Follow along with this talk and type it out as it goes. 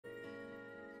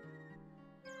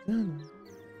Hold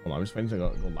on, I'm just waiting to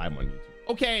go live on YouTube.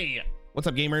 Okay, what's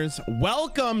up, gamers?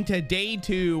 Welcome to day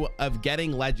 2 of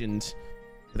getting legends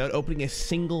without opening a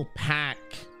single pack.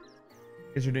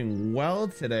 You guys are doing well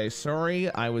today.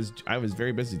 Sorry, I was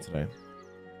very busy today.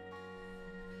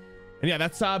 And yeah,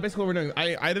 that's basically what we're doing.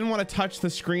 I didn't want to touch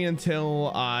the screen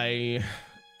until I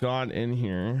got in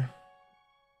here.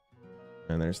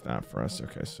 And there's that for us.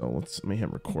 Okay, so let me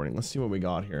hit recording. Let's see what we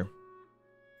got here.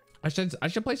 I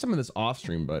should play some of this off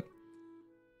stream, but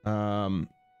I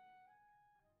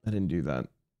didn't do that.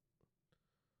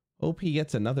 OP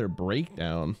gets another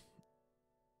breakdown.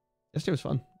 Yesterday was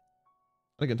fun. I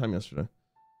had a good time yesterday.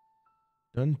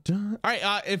 Dun, dun. All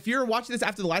right, if you're watching this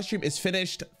after the live stream is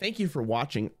finished, thank you for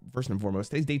watching. First and foremost,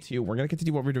 today's day 2. We're gonna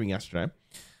continue what we were doing yesterday.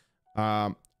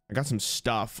 I got some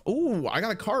stuff. Oh, I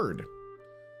got a card.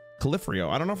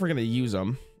 Califrio. I don't know if we're gonna use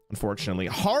them, unfortunately.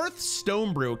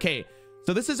 Hearthstone brew. Okay,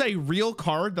 so this is a real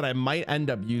card that I might end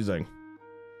up using,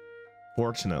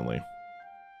 fortunately.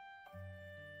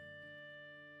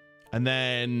 And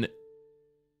then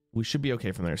we should be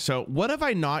okay from there. So what have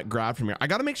I not grabbed from here? I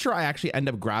got to make sure I actually end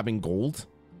up grabbing gold.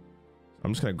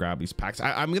 I'm just gonna grab these packs.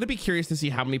 I'm gonna be curious to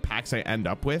see how many packs I end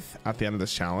up with at the end of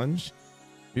this challenge.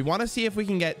 We want to see if we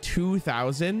can get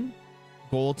 2,000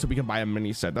 gold so we can buy a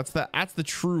mini set. That's the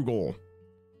true goal.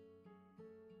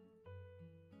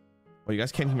 Well, you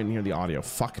guys can't even hear the audio.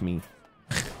 Fuck me.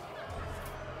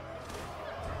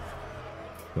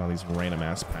 All these random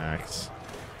ass packs.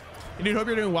 Hey, dude, hope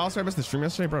you're doing well. Sorry I missed the stream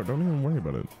yesterday, bro. Don't even worry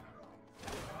about it.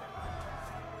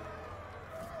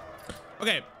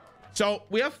 Okay, so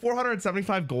we have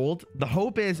 475 gold. The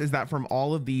hope is that from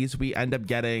all of these we end up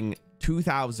getting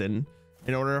 2,000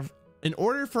 in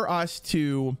order for us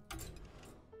to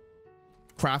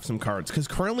craft some cards, because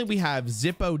currently we have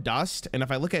Zippo Dust, and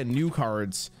if I look at new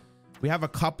cards, we have a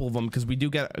couple of them because we do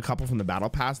get a couple from the battle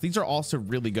pass. These are also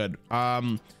really good.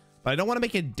 But I don't want to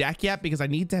make a deck yet because I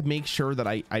need to make sure that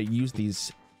I use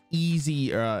these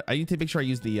easy. I need to make sure I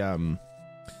use the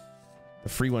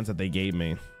free ones that they gave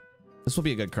me. This will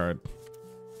be a good card.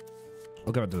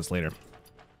 I'll go into this later.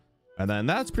 And then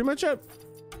that's pretty much it.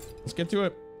 Let's get to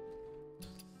it.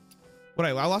 What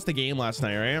I lost the game last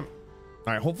night, right? All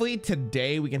right. Hopefully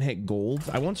today we can hit gold.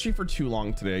 I won't stream for too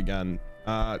long today again.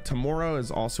 Tomorrow is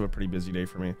also a pretty busy day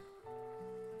for me.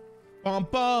 Bum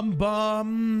bum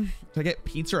bum. Can I get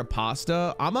pizza or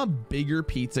pasta? I'm a bigger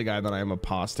pizza guy than I am a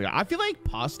pasta guy. I feel like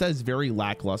pasta is very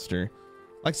lackluster.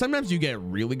 Like sometimes you get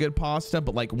really good pasta,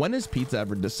 but like when does pizza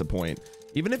ever disappoint?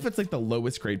 Even if it's like the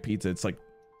lowest grade pizza, it's like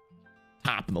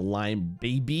top of the line,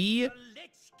 baby.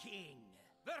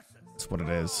 That's what it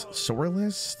is.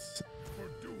 Sorelist.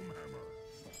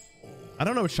 I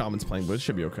don't know what Shaman's playing, but it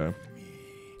should be okay.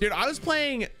 Dude, I was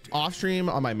playing off stream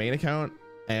on my main account,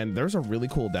 and there's a really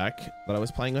cool deck that I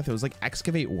was playing with. It was like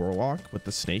Excavate Warlock with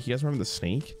the snake. You guys remember the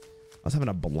snake? I was having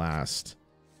a blast.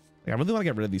 Like, I really want to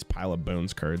get rid of these pile of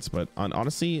bones cards, but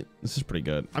honestly, this is pretty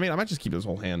good. I mean, I might just keep this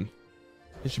whole hand.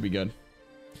 It should be good.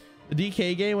 The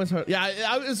DK game was, yeah,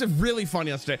 it was really fun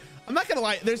yesterday. I'm not gonna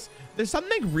lie. There's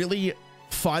something really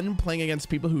fun playing against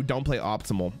people who don't play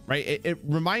optimal, right? It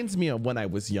reminds me of when I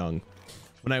was young.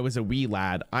 When I was a wee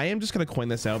lad. I am just gonna coin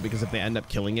this out because if they end up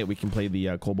killing it, we can play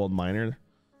the Kobold Miner.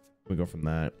 We go from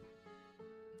that.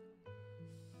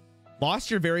 Lost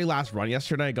your very last run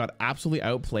yesterday. Got absolutely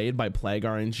outplayed by Plague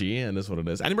RNG, and this is what it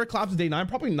is. Any more collabs day 9?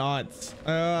 Probably not.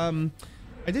 I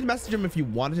did message him if you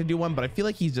wanted to do one, but I feel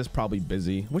like he's just probably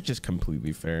busy, which is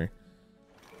completely fair.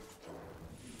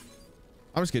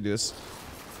 I'm just gonna do this.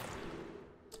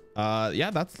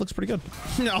 Yeah, that looks pretty good.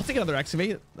 I'll take another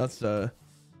Excavate. That's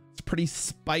it's pretty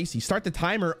spicy. Start the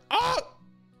timer. Oh!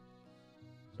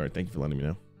 Sorry, thank you for letting me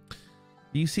know.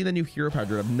 Do you see the new hero power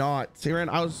drip? Not. See,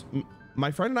 Rarran,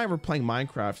 my friend and I were playing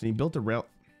Minecraft, and he built a rail.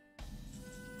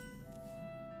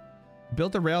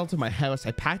 Built a rail to my house.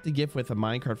 I packed a gift with a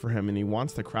minecart for him, and he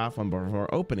wants to craft one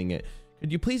before opening it.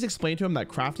 Could you please explain to him that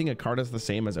crafting a card is the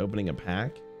same as opening a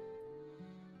pack?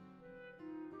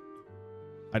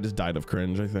 I just died of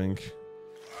cringe, I think.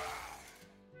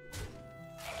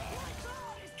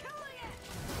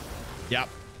 Yep.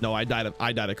 No, I died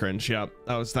of cringe. Yep.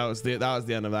 That was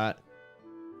the end of that.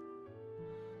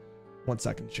 1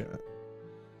 second, chat.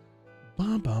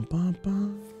 Bum, bum, bum,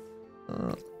 bum.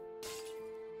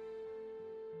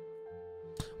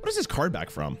 What is this card back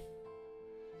from?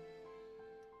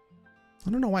 I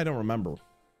don't know why I don't remember.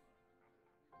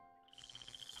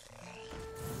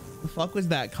 The fuck was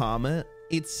that comment?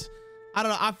 It's, I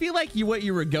don't know. I feel like what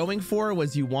you were going for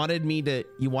was you wanted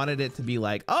it to be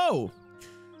like, oh,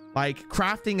 like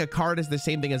crafting a card is the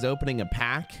same thing as opening a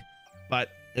pack, but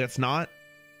it's not.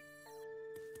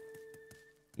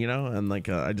 you know, and like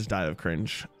I just died of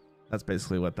cringe. That's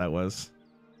basically what that was,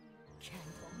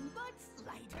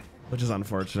 which is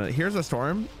unfortunate. Here's a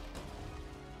storm.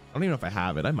 I don't even know if I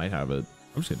have it. I might have it.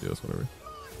 I'm just gonna do this, whatever.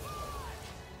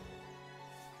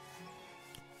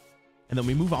 And then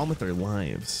we move on with our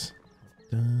lives.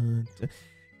 Dun, dun.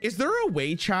 Is there a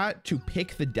way, chat, to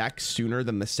pick the deck sooner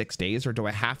than the 6 days, or do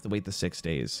I have to wait the 6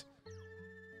 days?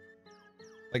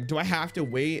 Like, do I have to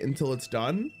wait until it's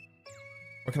done,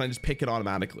 or can I just pick it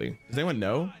automatically? Does anyone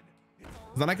know?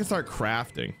 'Cause then I can start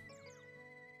crafting.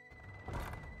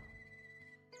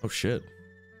 Oh shit.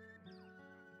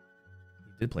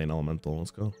 He did play an elemental.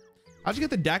 Let's go. How'd you get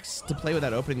the decks to play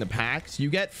without opening the packs? You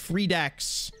get free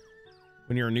decks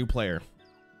when you're a new player.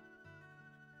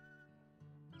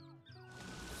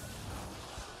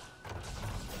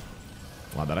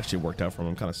 Wow, that actually worked out for him.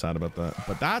 I'm kind of sad about that,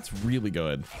 but that's really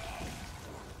good.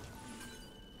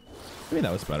 Maybe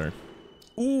that was better.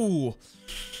 Ooh.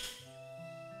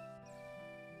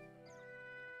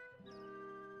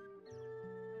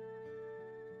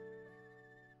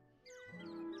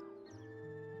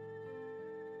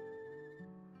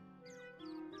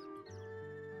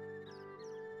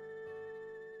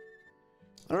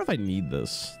 I don't know if I need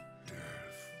this.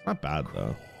 Not bad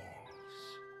though.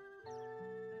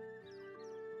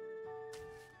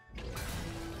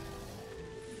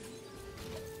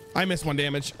 I missed 1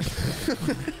 damage.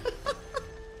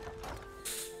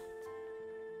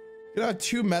 You know,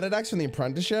 2 meta decks from the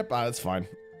apprenticeship? Ah, that's fine.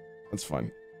 That's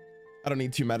fine. I don't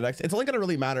need 2 meta decks. It's only gonna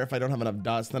really matter if I don't have enough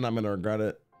dust, then I'm gonna regret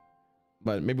it.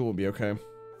 But maybe we'll be okay.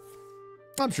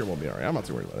 I'm sure we'll be alright. I'm not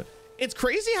too worried about it. It's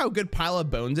crazy how good Pile of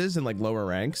Bones is in like lower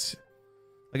ranks.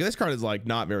 Like this card is like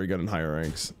not very good in higher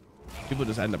ranks. People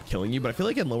just end up killing you, but I feel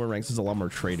like in lower ranks there's a lot more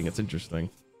trading. It's interesting.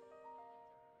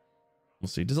 We'll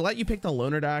see. Does it let you pick the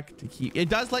loner deck to keep? It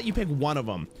does let you pick one of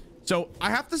them. So I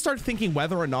have to start thinking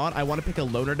whether or not I want to pick a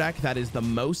loner deck that is the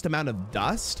most amount of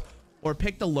dust, or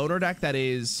pick the loner deck that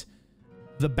is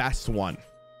the best one.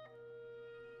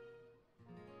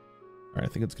 All right, I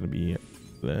think it's going to be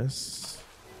this.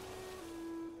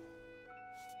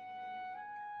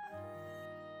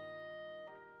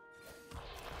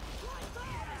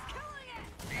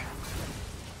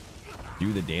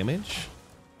 Do the damage?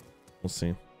 We'll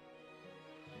see.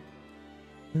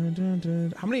 Dun, dun,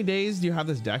 dun. How many days do you have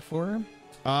this deck for?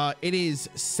 It is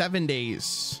 7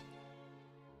 days.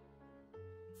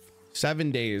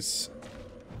 7 days.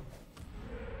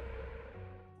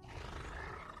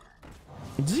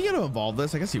 Does he get to evolve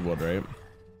this? I guess he would, right?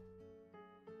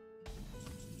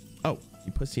 Oh,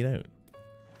 he pussied out.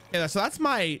 Yeah, so that's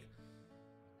my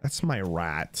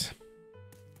rat.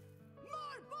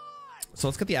 So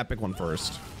let's get the epic one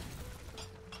first.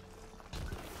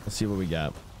 Let's see what we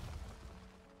get.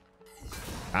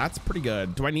 That's pretty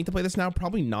good. Do I need to play this now?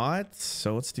 Probably not.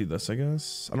 So let's do this, I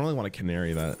guess. I don't really want to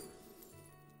canary that.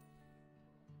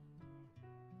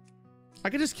 I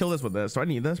could just kill this with this. Do I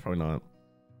need this? Probably not.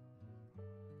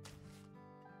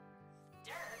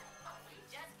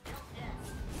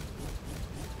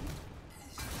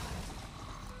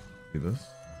 Do this.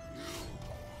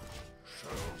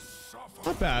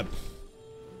 Not bad.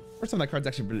 First time that card's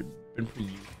actually been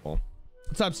pretty useful.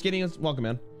 What's up, Skinny? Welcome,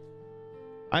 man.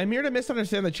 I'm here to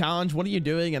misunderstand the challenge. What are you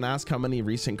doing? And ask how many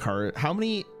recent cards. How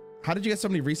did you get so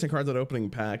many recent cards at opening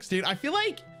packs? Dude, I feel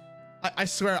like, I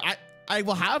swear, I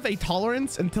will have a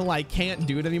tolerance until I can't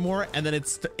do it anymore. And then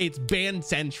it's ban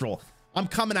central. I'm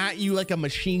coming at you like a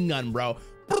machine gun, bro.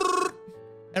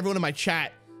 Everyone in my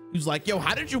chat who's like, yo,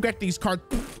 how did you get these cards?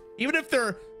 Even if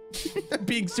they're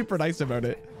being super nice about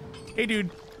it. Hey, dude,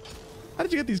 how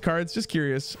did you get these cards? Just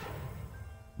curious.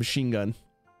 Machine gun.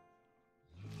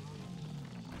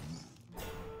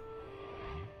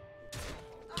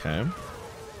 Okay.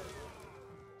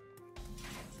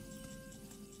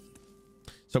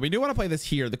 So we do want to play this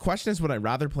here. The question is, would I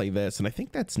rather play this? And I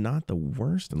think that's not the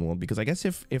worst in the world, because I guess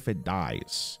if it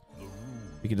dies,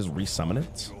 we can just resummon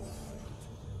it.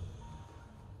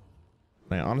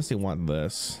 And I honestly want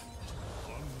this.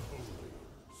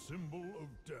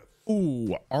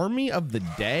 Ooh, Army of the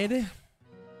Dead.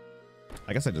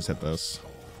 I guess I just hit this.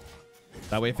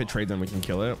 That way, if it trades, then we can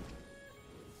kill it.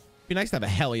 Be nice to have a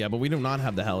Helia, but we do not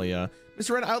have the Helia.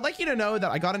 Mr. Red, I would like you to know that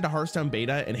I got into Hearthstone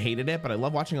beta and hated it, but I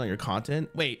love watching all your content.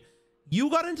 Wait, you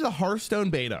got into the Hearthstone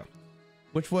beta,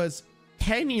 which was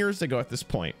 10 years ago at this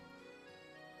point.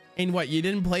 And what, you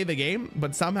didn't play the game,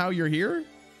 but somehow you're here?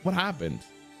 What happened?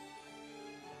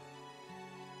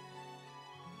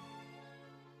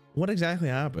 What exactly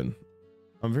happened?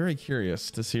 I'm very curious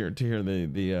to hear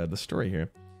the story here.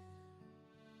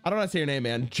 I don't know how to say your name,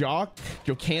 man. Joe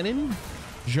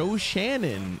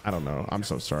Shannon. I don't know. I'm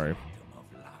so sorry.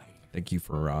 Thank you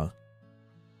for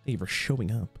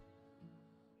showing up.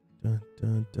 Dun,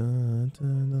 dun, dun,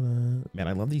 dun, dun, dun. Man,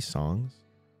 I love these songs.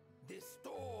 The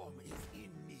storm is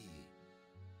in me.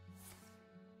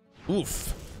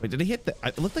 Oof. Wait, did he hit the...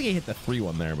 It looked like he hit the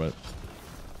 3-1 there, but...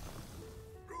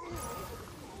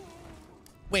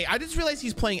 Wait, I just realized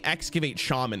he's playing Excavate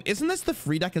Shaman. Isn't this the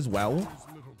free deck as well?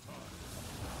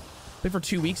 Played for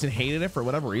 2 weeks and hated it for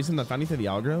whatever reason. That found you through the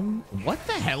algorithm. What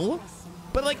the hell?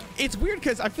 But like, it's weird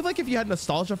because I feel like if you had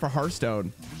nostalgia for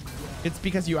Hearthstone, it's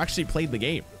because you actually played the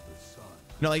game.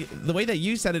 You know, like the way that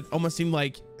you said it almost seemed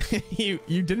like you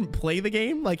didn't play the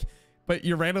game, like, but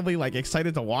you're randomly like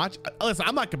excited to watch. Listen,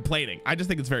 I'm not complaining. I just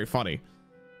think it's very funny.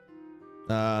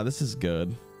 This is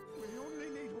good. We only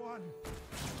need one.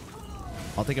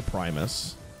 I'll take a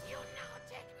Primus. You now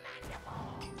take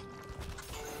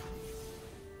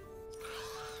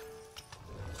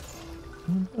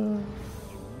Mandible.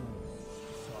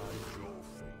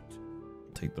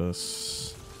 Take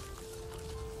this.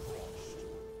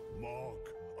 Mark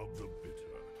of the bitter.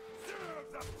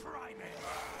 Serve the primate.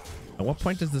 At what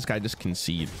point does this guy just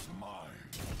concede?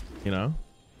 You know?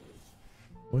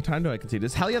 What time do I concede?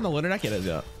 Is Helly on the loader deck? It is,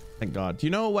 yeah. Thank God. Do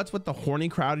you know what's with the horny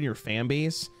crowd in your fan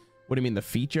base? What do you mean, the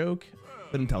feet joke?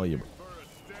 Couldn't tell you. First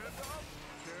stand up.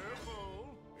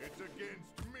 Careful. It's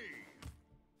against me.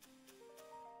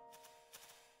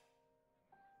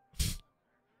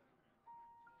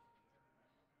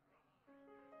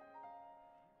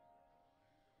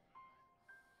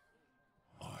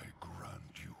 I grant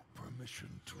you permission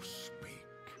to speak.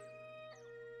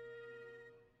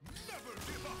 Never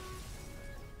give up.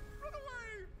 Run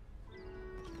away.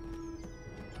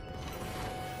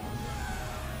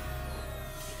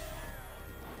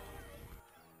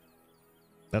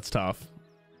 That's tough.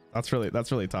 That's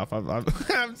really tough.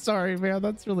 I'm sorry, man.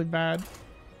 That's really bad.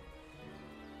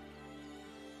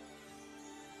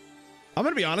 I'm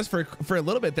gonna be honest. For a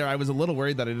little bit there, I was a little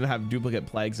worried that I didn't have duplicate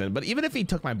plagues in. But even if he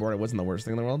took my board, it wasn't the worst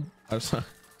thing in the world. I was,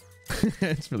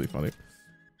 it's really funny.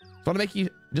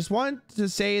 Just want to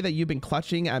say that you've been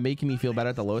clutching at making me feel better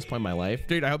at the lowest point in my life,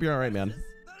 dude. I hope you're all right, man.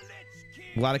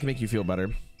 I'm glad I can make you feel better.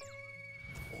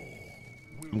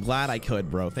 I'm glad I could,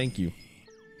 bro. Thank you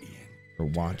for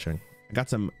watching. I got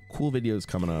some cool videos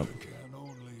coming up. There can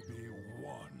only be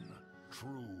one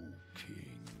true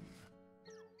king.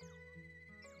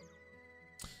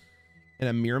 In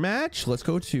a mirror match, let's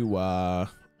go to I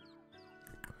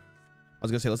was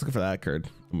gonna say let's look for that card.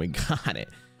 Oh, we got it.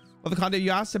 Well, the content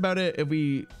you asked about it, if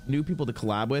we knew people to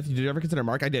collab with. Did you ever consider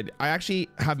Mark? I did. I actually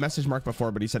have messaged Mark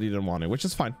before, but he said he didn't want it, which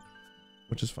is fine.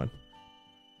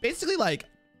 Basically, like,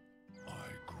 I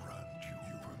grant you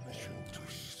permission to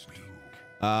speak.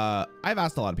 I've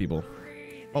asked a lot of people.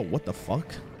 Oh, what the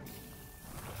fuck?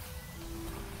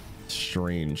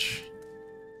 Strange.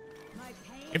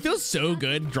 It feels so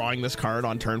good drawing this card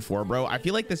on turn 4, bro. I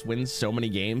feel like this wins so many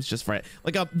games just for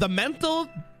like the mental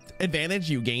advantage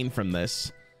you gain from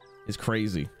this is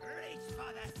crazy. Reach for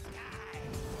the sky.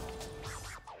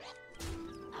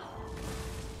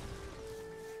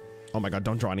 Oh my God,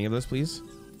 don't draw any of this, please.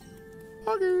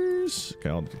 Huggers. Okay,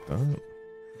 I'll take that.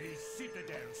 The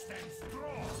citadel stands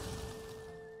strong.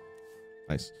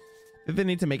 Nice. If they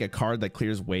need to make a card that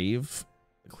clears wave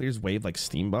like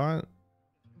Steambot.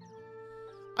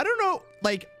 I don't know.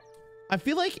 Like, I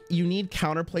feel like you need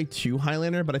counterplay to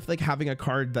Highlander, but I feel like having a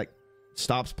card that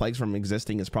stops plagues from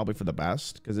existing is probably for the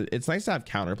best, because it's nice to have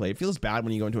counterplay. It feels bad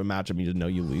when you go into a matchup and you just know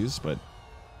you lose, but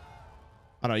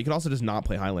I don't know. You could also just not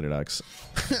play Highlander decks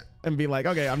and be like,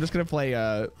 okay, I'm just gonna play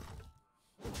other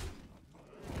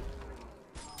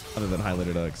than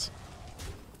Highlander decks.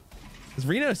 Because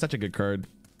Reno is such a good card.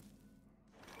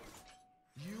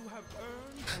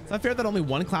 It's not fair that only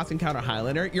one class can counter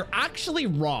Highlander. You're actually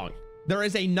wrong. There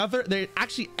is another.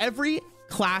 Actually, every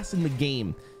class in the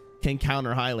game can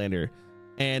counter Highlander,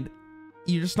 and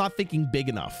you're just not thinking big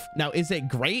enough. Now, is it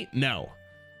great? No,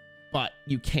 but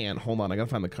you can. Hold on, I gotta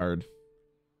find the card.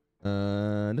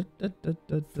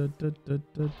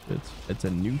 It's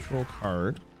a neutral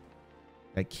card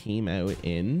that came out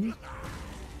in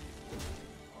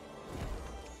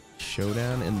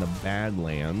Showdown in the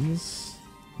Badlands.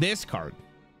 This card.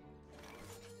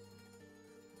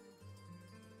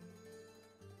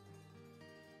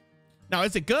 Now,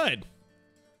 is it good?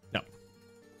 No.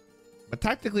 But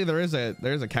technically there is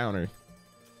a counter.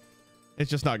 It's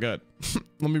just not good.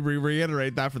 Let me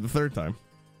reiterate that for the third time.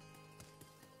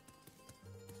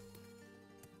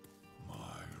 My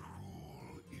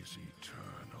rule is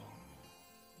eternal.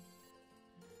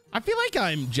 I feel like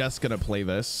I'm just gonna play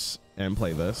this and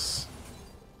play this.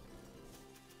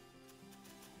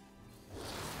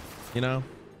 You know?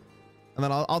 And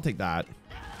then I'll take that.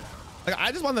 Like,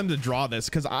 I just want them to draw this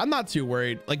because I'm not too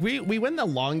worried. Like, we win the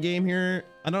long game here.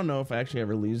 I don't know if I actually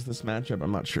ever lose this matchup.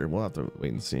 I'm not sure. We'll have to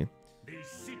wait and see.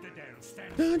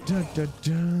 Dun, dun, dun,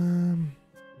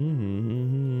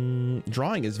 dun.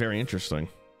 Drawing is very interesting.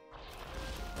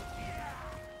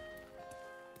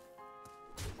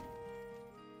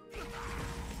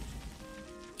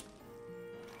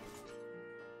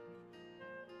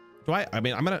 I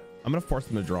mean, I'm gonna force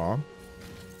them to draw.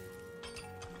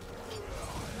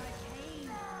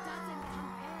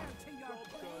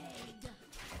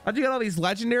 How'd you get all these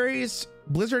legendaries?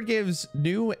 Blizzard gives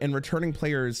new and returning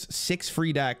players 6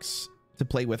 free decks to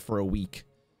play with for a week.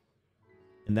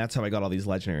 And that's how I got all these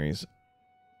legendaries.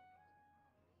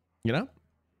 You know?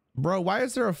 Bro, why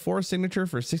is there a 4 signature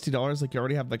for $60? Like, you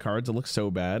already have the cards. It looks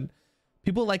so bad.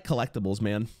 People like collectibles,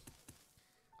 man.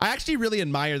 I actually really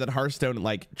admire that Hearthstone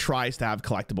like tries to have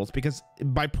collectibles, because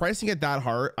by pricing it that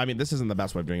hard, I mean, this isn't the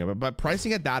best way of doing it, but by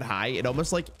pricing it that high, it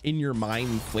almost like in your mind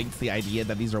inflates the idea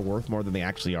that these are worth more than they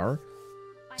actually are.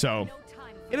 So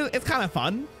it's kind of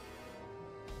fun.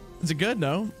 Is it good?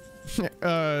 No.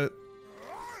 I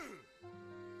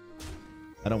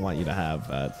don't want you to have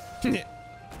that.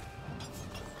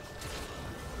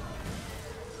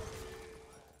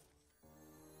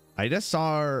 I just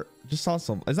saw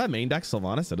some. Is that main deck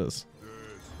Sylvanas? It is.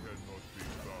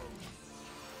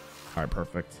 All right,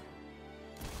 perfect.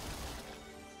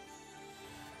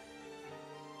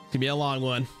 It's gonna be a long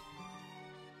one.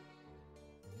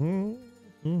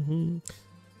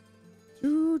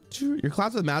 Your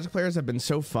class with Magic players have been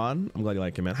so fun. I'm glad you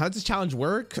like it, man. How does this challenge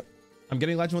work? I'm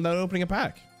getting legend without opening a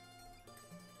pack.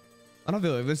 I don't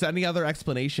feel like there's any other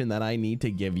explanation that I need to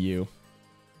give you,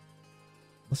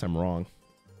 unless I'm wrong.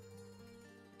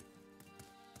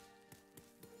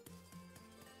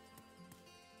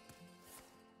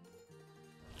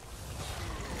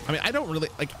 I mean, I don't really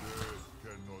like.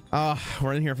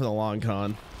 We're in here for the long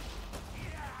con.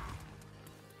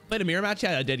 Played a mirror match?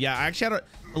 Yeah, I did. Yeah, I actually had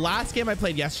the last game I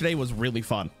played yesterday was really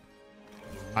fun.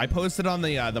 I posted on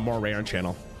the more Rarran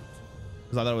channel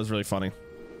because I thought it was really funny.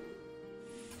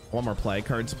 One more play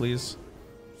cards, please.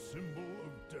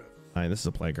 All right, this is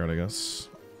a play card, I guess,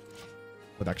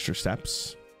 with extra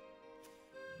steps.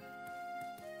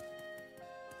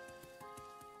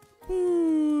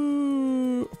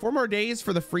 Ooh, 4 more days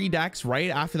for the free decks. Right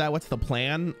after that, what's the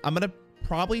plan? I'm gonna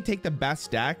probably take the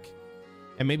best deck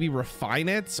and maybe refine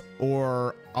it,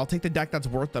 or I'll take the deck that's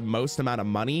worth the most amount of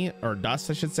money, or dust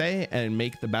I should say, and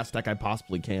make the best deck I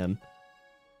possibly can.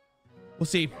 We'll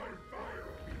see.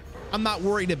 I'm not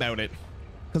worried about it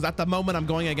because at the moment I'm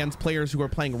going against players who are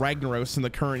playing Ragnaros in the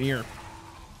current year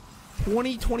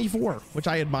 2024, which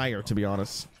I admire, to be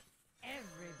honest.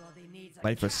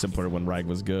 Life was simpler when Rag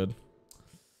was good.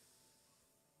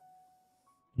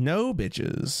 No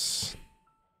bitches.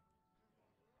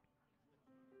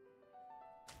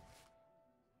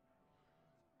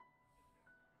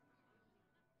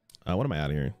 What am I out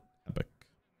of here? Epic.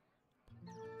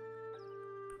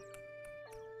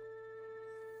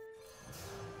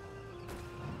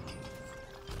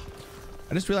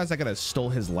 I just realized I could have stole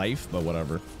his life, but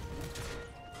whatever.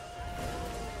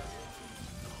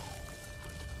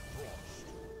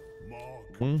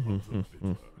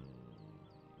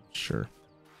 Sure.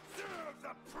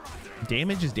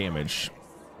 Damage is damage.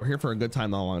 We're here for a good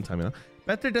time, not a long time, you know.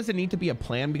 Bet there doesn't need to be a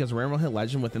plan because Rarran will hit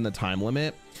legend within the time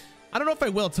limit. I don't know if I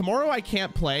will. Tomorrow I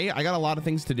can't play. I got a lot of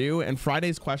things to do, and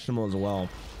Friday's questionable as well.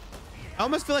 I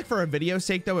almost feel like for a video's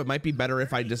sake, though, it might be better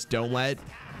if I just don't let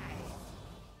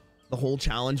the whole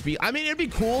challenge be. I mean, it'd be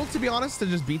cool, to be honest, to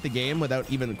just beat the game without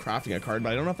even crafting a card,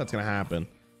 but I don't know if that's gonna happen.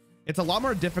 It's a lot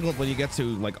more difficult when you get to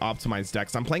like optimize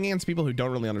decks. I'm playing against people who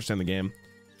don't really understand the game.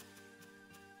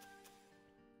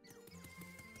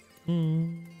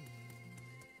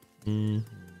 The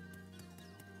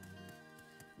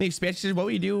expansion, what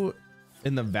we do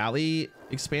in the Valley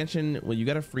expansion, well, you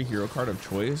got a free hero card of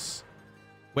choice.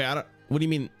 Wait, I don't. What do you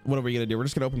mean? What are we gonna do? We're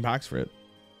just gonna open packs for it.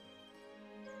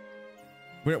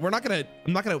 We're not gonna.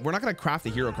 We're not gonna craft a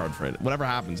hero card for it. Whatever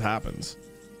happens, happens.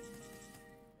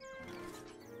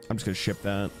 I'm just gonna ship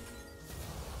that.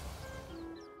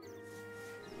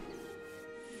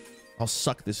 I'll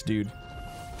suck this dude.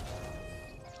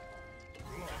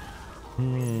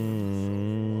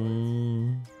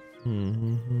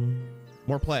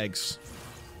 More plagues.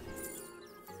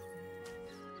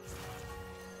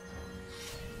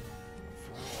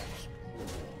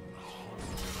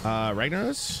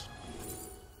 Ragnaros.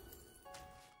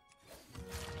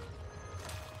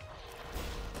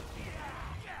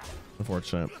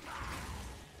 Unfortunate.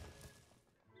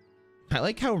 I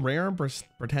like how Rarran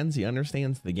pretends he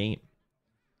understands the game.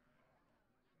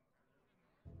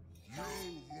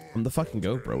 I'm the fucking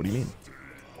GOAT, bro. What do you mean?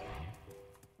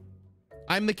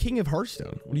 I'm the king of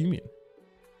Hearthstone. What do you mean?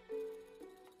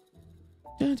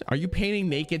 Are you painting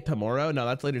naked tomorrow? No,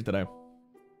 that's later today.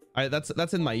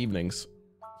 That's in my evenings.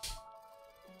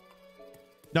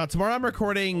 No, tomorrow I'm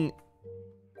recording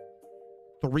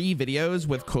 3 videos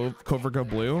with Covert Go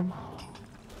Blue.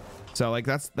 So like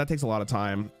that takes a lot of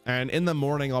time. And in the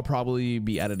morning I'll probably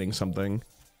be editing something.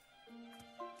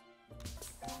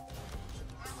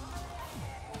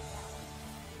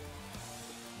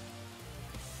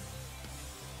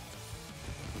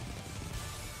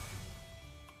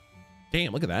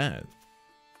 Damn, look at that.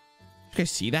 You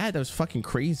guys see that? That was fucking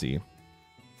crazy.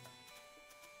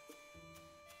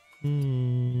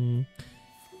 Not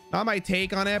my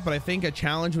take on it, but I think a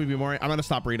challenge would be more. I'm gonna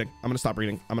stop reading. I'm gonna stop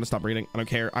reading. I don't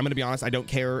care. I'm gonna be honest. I don't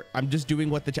care. I'm just doing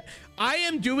what I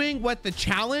am doing what the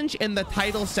challenge and the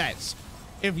title says.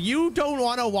 If you don't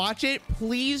want to watch it,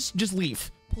 please just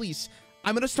leave. Please.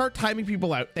 I'm gonna start timing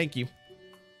people out. Thank you.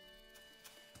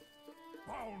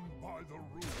 Bound by the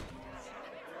rules.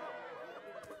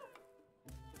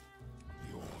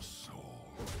 Your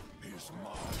soul is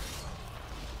mine.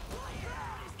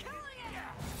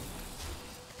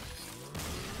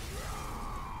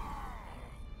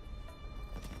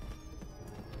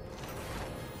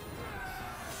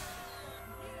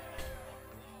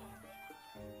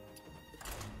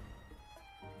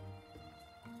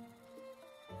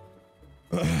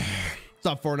 What's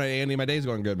up, Fortnite Andy? My day's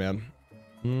going good, man.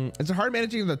 Is it hard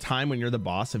managing the time when you're the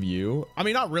boss of you? I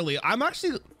mean, not really. I'm a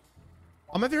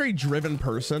very driven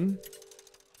person.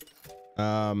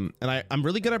 And I'm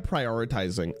really good at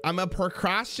prioritizing. I'm a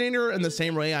procrastinator in the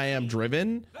same way I am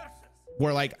driven,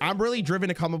 where like I'm really driven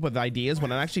to come up with ideas.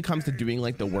 When it actually comes to doing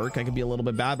like the work, I can be a little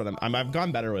bit bad, but I've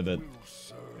gone better with it.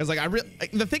 It's like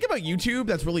the thing about YouTube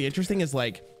that's really interesting is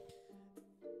like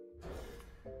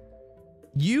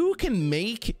you can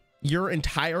make your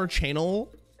entire channel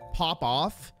pop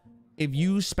off if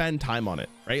you spend time on it,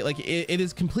 right? Like it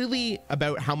is completely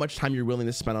about how much time you're willing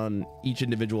to spend on each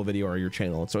individual video or your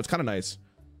channel. So it's kind of nice.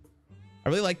 I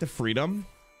really like the freedom.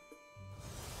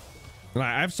 And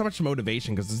I have so much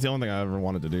motivation because it's the only thing I ever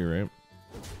wanted to do, right?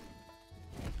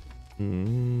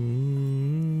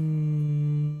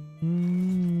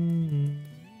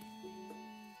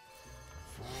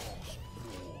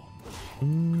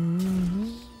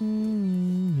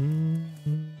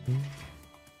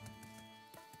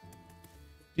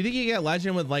 Do you think you get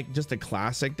legend with like just a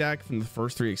classic deck from the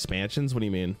first 3 expansions? What do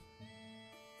you mean?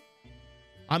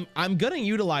 I'm gonna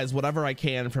utilize whatever I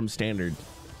can from standard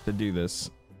to do this.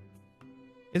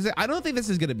 I don't think this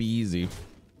is gonna be easy,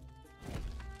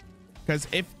 because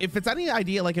if it's any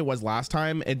idea like it was last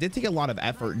time, it did take a lot of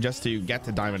effort just to get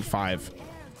to Diamond 5.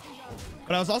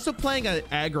 But I was also playing an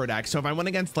aggro deck, so if I went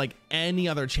against like any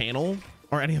other channel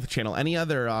or any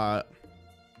other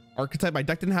archetype, my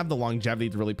deck didn't have the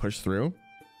longevity to really push through.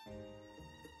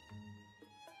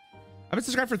 I've been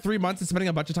subscribed for 3 months and spending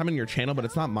a bunch of time on your channel, but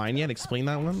it's not mine yet. Explain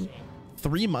that one.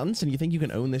 3 months and you think you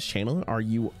can own this channel? Are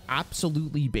you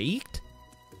absolutely baked?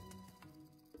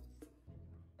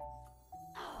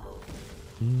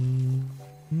 I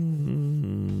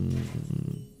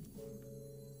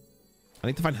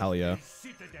need to find Helia.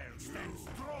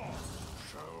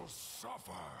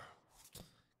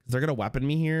 They're gonna weapon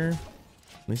me here.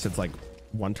 At least it's like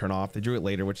 1 turn off. They drew it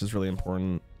later, which is really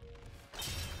important.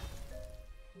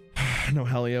 No,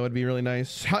 Helia would be really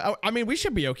nice. I mean, we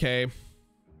should be okay.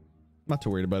 Not too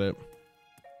worried about it.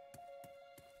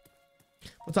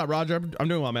 What's up, Roger? I'm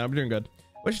doing well, man. I'm doing good.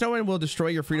 Wish no one will destroy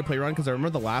your free-to-play run, because I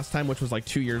remember the last time, which was like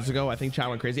 2 years ago. I think chat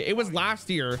went crazy. It was last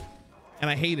year, and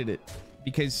I hated it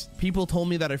because people told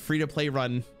me that a free-to-play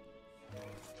run,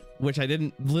 which I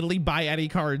didn't literally buy any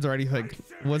cards or anything,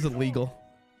 wasn't legal.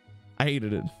 I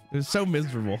hated it. It was so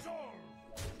miserable.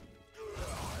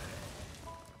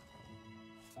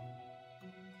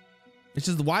 It's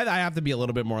just why I have to be a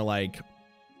little bit more like,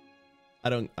 I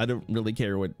don't really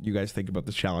care what you guys think about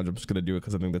this challenge. I'm just gonna do it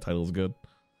because I think the title is good.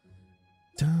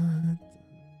 Dun.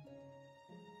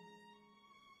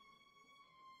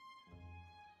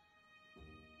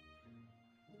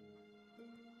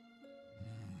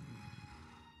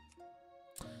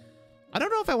 I don't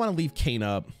know if I want to leave Kane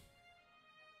up.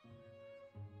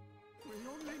 We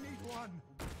only need one.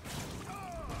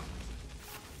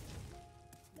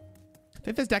 I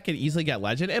think this deck could easily get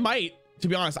legend. It might, to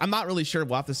be honest. I'm not really sure.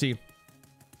 We'll have to see.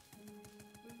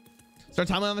 Start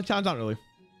timeline on the challenge? Not really.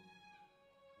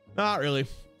 Not really.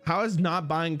 How is not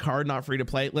buying card not free to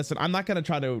play? Listen, I'm not going to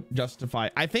try to justify.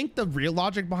 I think the real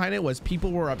logic behind it was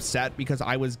people were upset because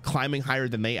I was climbing higher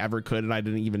than they ever could, and I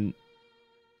didn't even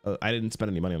I didn't spend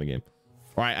any money on the game.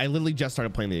 All right, I literally just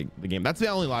started playing the game. That's the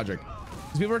only logic.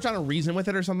 Because people are trying to reason with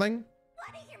it or something.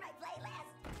 Want to hear my playlist?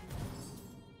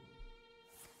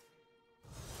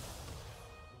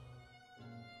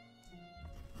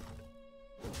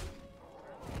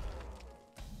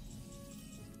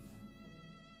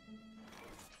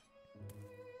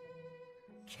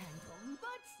 Candle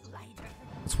but lighter.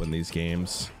 Let's win these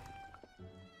games.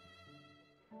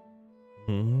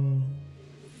 I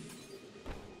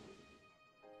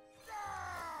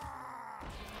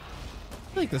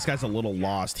feel like this guy's a little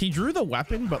lost. He drew the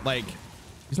weapon, but like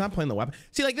he's not playing the weapon.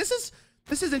 See, like this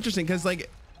is interesting because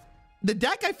like the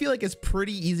deck I feel like is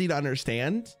pretty easy to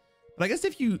understand. But I guess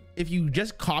if you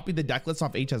just copy the deck list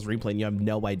off HS Replay and you have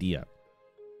no idea.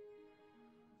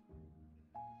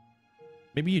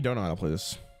 Maybe you don't know how to play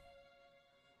this.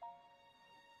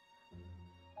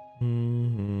 I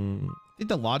think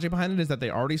the logic behind it is that they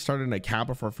already started an account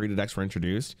before free to decks were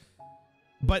introduced.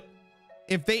 But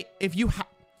if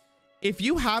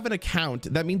you have an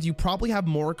account, that means you probably have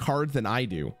more cards than I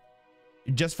do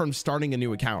just from starting a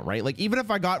new account, right? Like even if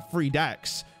I got free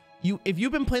decks, if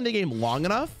you've been playing the game long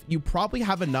enough, you probably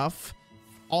have enough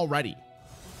already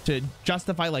to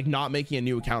justify like not making a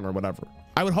new account or whatever.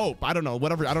 I would hope. I don't know.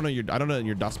 Whatever. I don't know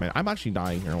your dust, man. I'm actually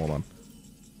dying here. Hold on.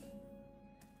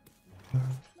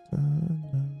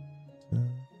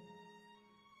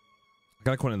 I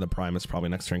gotta go into the Primus probably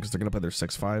next turn because they're gonna play their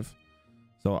 6/5.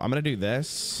 So I'm gonna do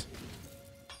this.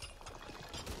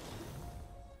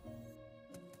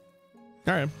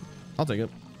 All right, I'll take it.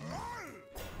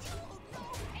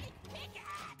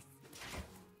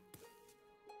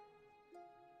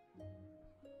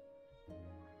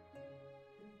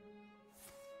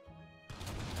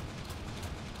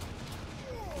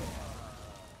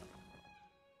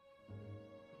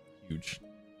 Huge.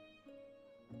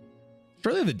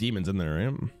 Surely the demon's in there,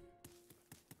 right?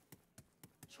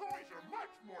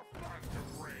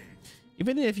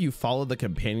 Even if you follow the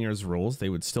companion's rules, they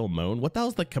would still moan. What the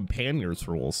hell's the companion's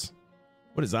rules?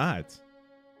 What is that?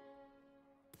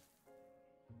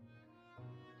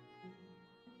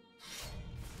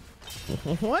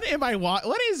 What am I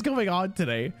what is going on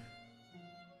today?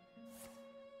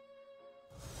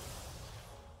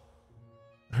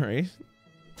 All right.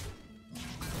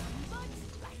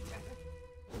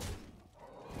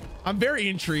 I'm very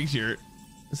intrigued here.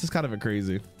 This is kind of a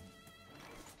crazy.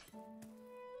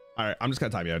 All right, I'm just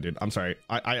gonna type you out, dude. I'm sorry.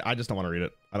 I just don't want to read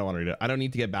it. I don't want to read it. I don't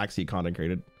need to get backseat content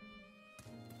created.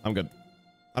 I'm good.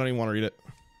 I don't even want to read it.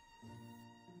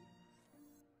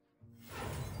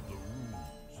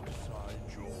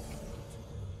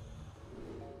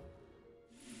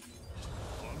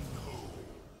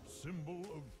 Symbol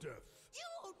of death.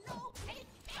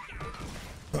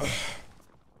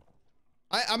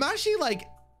 I'm actually like,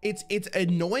 it's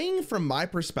annoying from my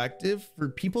perspective for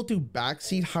people to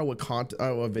backseat how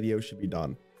a video should be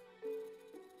done.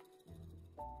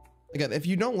 Again, if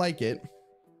you don't like it,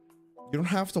 you don't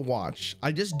have to watch.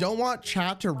 I just don't want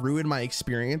chat to ruin my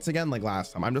experience again like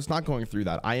last time. I'm just not going through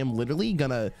that. I am literally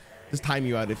gonna just time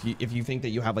you out if you think that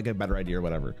you have like a better idea or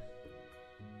whatever.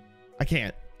 I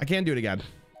can't do it again.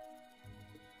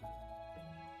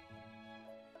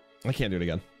 I can't do it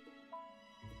again.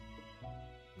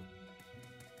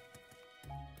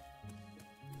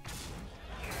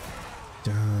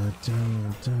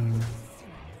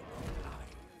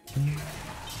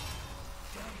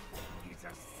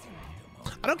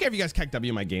 I don't care if you guys keck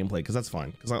W my gameplay because that's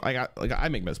fine because I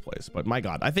make misplays, but my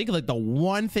god, I think like the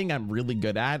one thing I'm really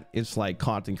good at is like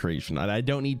content creation, and I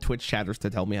don't need Twitch chatters to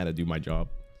tell me how to do my job.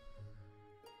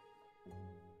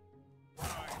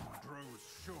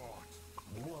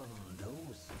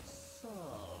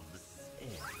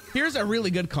 Here's a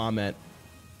really good comment.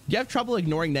 Do you have trouble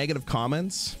ignoring negative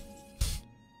comments?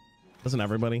 Doesn't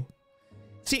everybody?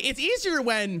 See, it's easier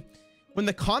when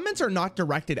the comments are not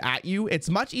directed at you. It's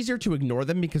much easier to ignore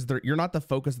them because you're not the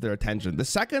focus of their attention. The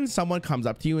second someone comes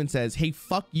up to you and says, "Hey,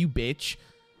 fuck you, bitch,"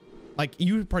 like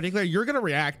you in particular, you're gonna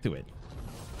react to it.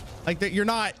 Like that,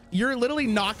 you're literally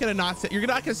not gonna you're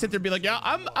not gonna sit there and be like, "Yeah,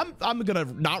 I'm gonna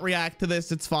not react to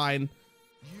this. It's fine,"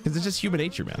 because it's just human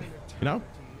nature, man. You know.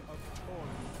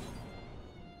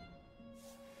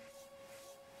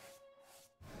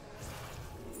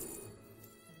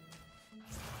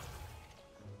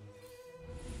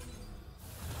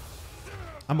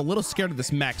 I'm a little scared of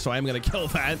this mech, so I am gonna kill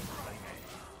that.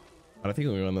 But I think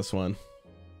we win this one.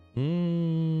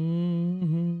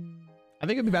 I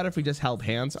think it'd be better if we just held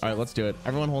hands. All right, let's do it.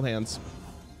 Everyone hold hands.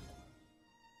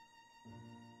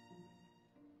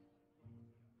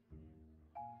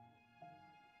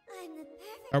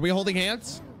 Are we holding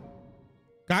hands?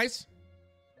 Guys?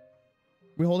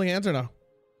 Are we holding hands or no?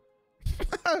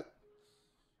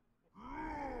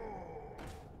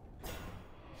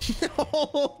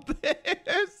 Hold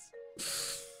this.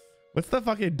 What's the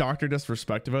fucking Dr.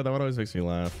 Disrespect about? That one always makes me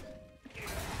laugh.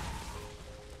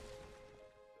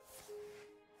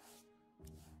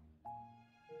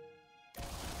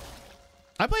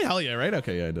 I played Hell Yeah, right?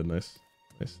 Okay, yeah, I did. Nice.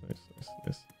 Nice.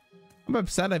 I'm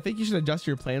upset. I think you should adjust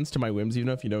your plans to my whims, even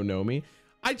if you don't know me.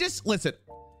 Listen,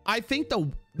 I think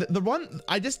the one,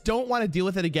 I just don't want to deal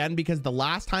with it again because the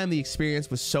last time the experience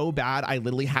was so bad, I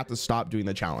literally had to stop doing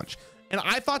the challenge. And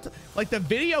I thought like the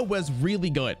video was really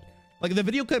good. Like the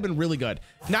video could have been really good.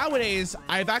 Nowadays,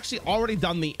 I've actually already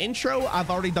done the intro. I've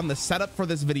already done the setup for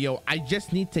this video. I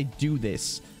just need to do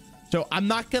this. So I'm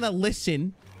not going to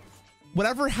listen.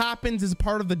 Whatever happens is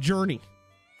part of the journey.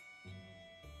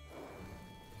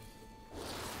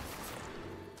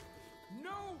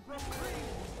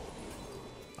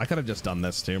 I could have just done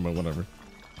this too, but whatever.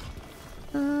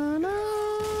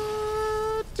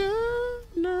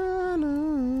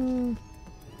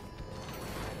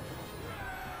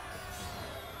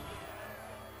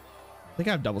 I think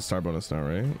I have double star bonus now,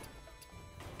 right?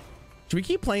 Should we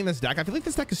keep playing this deck? I feel like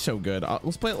this deck is so good.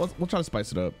 Let's play. We'll try to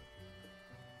spice it up.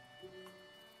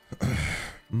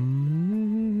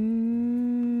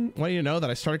 Want you to know that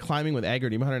I started climbing with Egger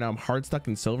Demon Hunter. Now I'm hard stuck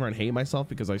in silver and hate myself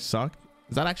because I suck.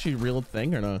 Is that actually a real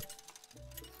thing or not?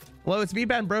 Hello, it's me,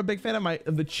 Ben, bro. Big fan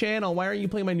of the channel. Why aren't you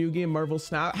playing my new game, Marvel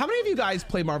Snap? How many of you guys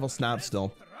play Marvel Snap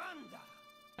still?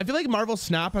 I feel like Marvel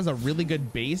Snap has a really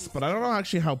good base, but I don't know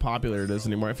actually how popular it is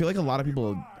anymore. I feel like a lot of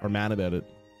people are mad about it.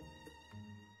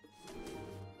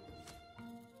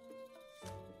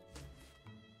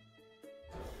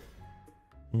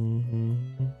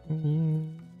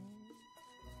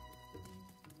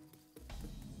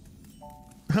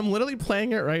 I'm literally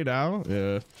playing it right now.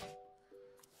 Yeah.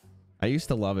 I used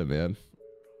to love it, man.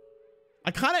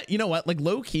 I kind of, you know what, like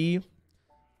low key,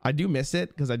 I do miss it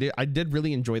because I did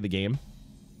really enjoy the game.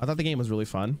 I thought the game was really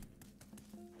fun.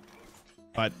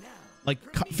 But like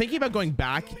thinking about going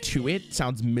back to it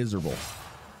sounds miserable.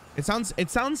 It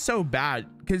sounds so bad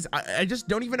because I just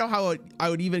don't even know how I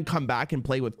would even come back and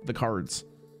play with the cards.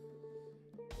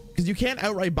 Because you can't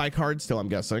outright buy cards still, I'm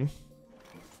guessing.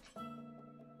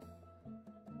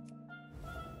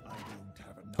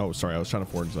 Oh, sorry, I was trying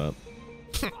to forge that.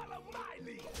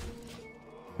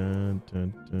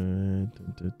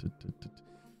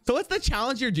 So what's the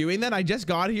challenge you're doing then? I just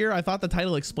got here. I thought the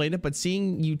title explained it, but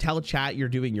seeing you tell chat you're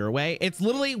doing your way, it's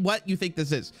literally what you think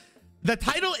this is. The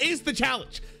title is the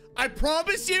challenge. I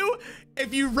promise you,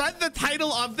 if you read the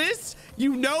title of this,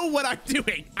 you know what I'm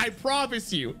doing. I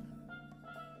promise you.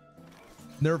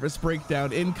 Nervous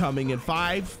breakdown incoming in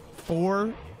 5,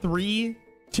 4, 3,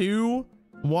 2,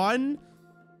 1.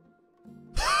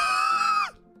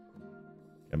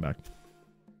 Come back.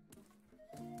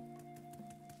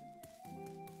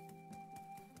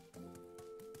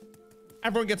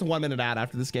 Everyone gets a 1 minute ad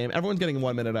after this game. Everyone's getting a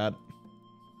 1 minute ad.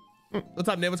 What's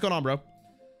up, Nick? What's going on, bro?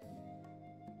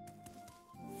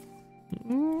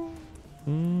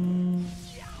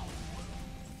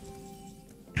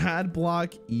 Ad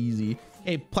block easy.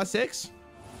 Hey, +6.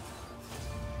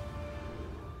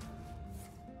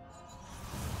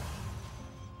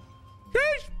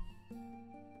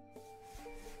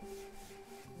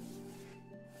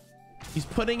 He's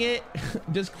putting it.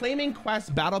 Does claiming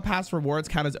quest battle pass rewards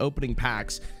count as opening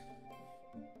packs?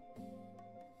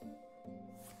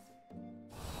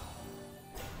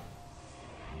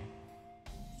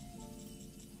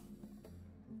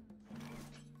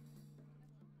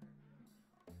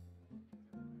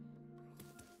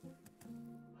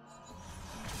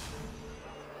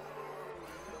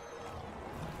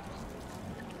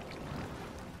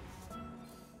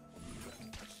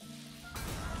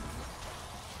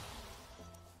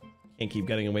 Can't keep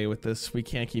getting away with this. We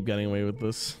can't keep getting away with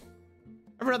this.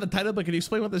 I've read the title, but can you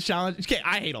explain what this challenge? Okay,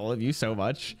 I hate all of you so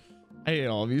much. I hate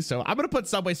all of you. So I'm gonna put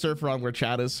Subway Surfer on where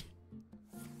chat is.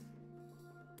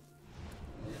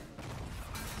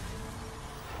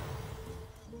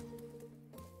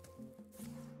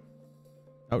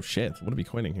 Oh shit! What are we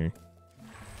coining here?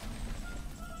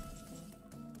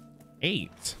 8.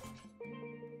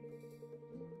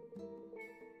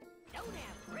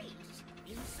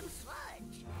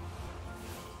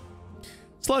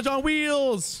 Sludge on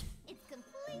wheels. It's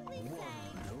completely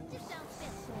fine. Just don't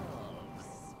feel.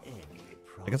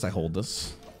 I guess I hold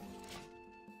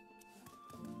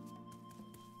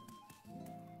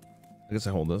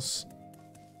this.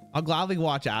 I'll gladly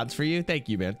watch ads for you. Thank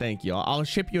you, man. Thank you. I'll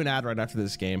ship you an ad right after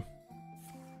this game.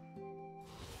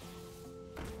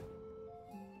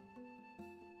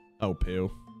 Oh,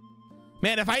 poo.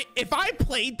 Man, if I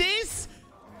played this,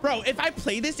 bro, if I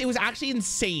played this, it was actually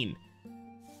insane.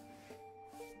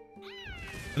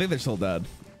 think they're still dead.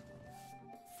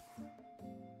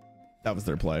 That was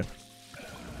their play.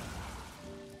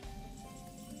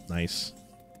 Nice.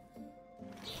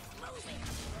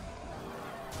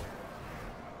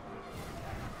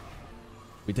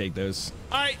 We take those.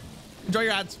 All right. Enjoy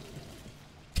your ads.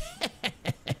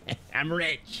 I'm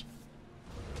rich.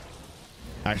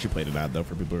 I actually played an ad though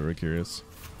for people who are curious.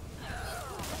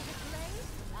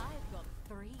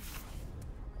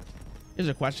 Here's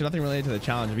a question, nothing related to the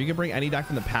challenge. If you could bring any deck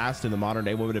from the past in the modern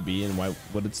day, what would it be and why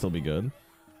would it still be good?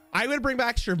 I would bring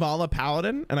back Shrivala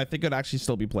Paladin, and I think it would actually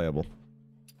still be playable.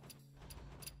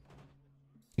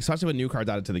 Especially with new cards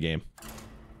added to the game.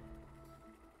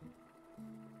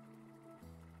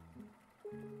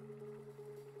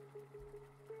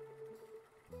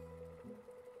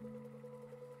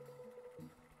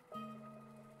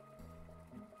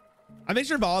 I think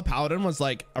Shrivala Paladin was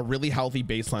like a really healthy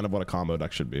baseline of what a combo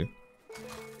deck should be.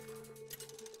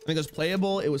 I think it was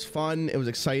playable, it was fun, it was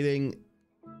exciting.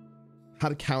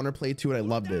 Had a counterplay to it, I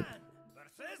loved it.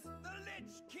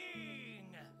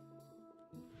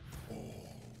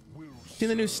 Seen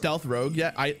the new Stealth Rogue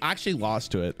yet? I actually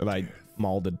lost to it and I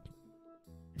malded.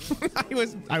 I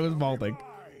was malding.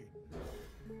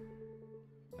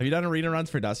 Have you done arena runs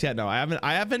for Dust yet? No, I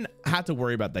haven't had to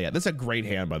worry about that yet. This is a great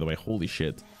hand, by the way. Holy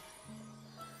shit.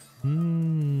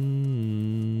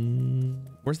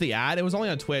 Where's the ad? It was only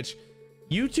on Twitch.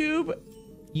 YouTube,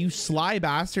 you sly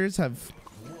bastards have.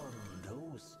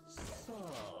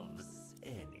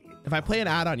 If I play an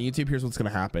ad on YouTube, here's what's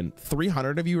going to happen.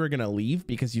 300 of you are going to leave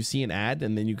because you see an ad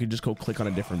and then you could just go click on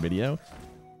a different video.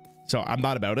 So I'm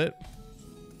not about it.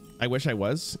 I wish I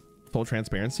was full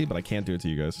transparency, but I can't do it to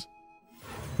you guys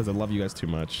because I love you guys too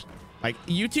much. Like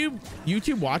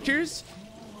YouTube watchers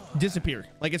disappear.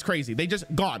 Like it's crazy. They just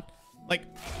gone. Like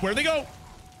where'd they go?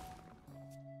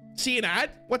 See an ad?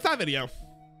 What's that video?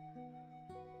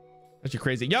 That's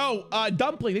crazy. Yo,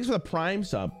 Dumpling, thanks for the Prime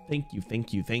sub. Thank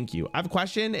you. I have a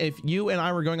question. If you and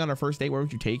I were going on our first date, where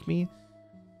would you take me?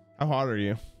 How hot are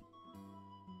you?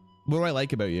 What do I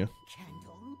like about you?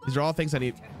 These are all things I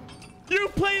need. You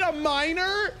played a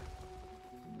miner?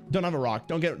 Don't have a rock.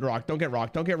 Don't get rock. Don't get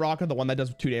rock. Don't get rock on the one that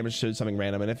does 2 damage to something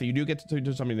random. And if you do get to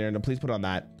do something random, please put it on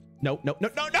that. No.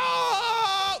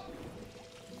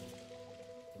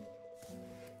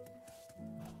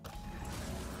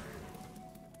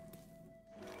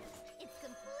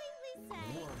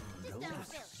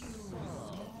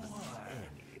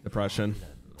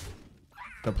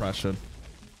 Depression.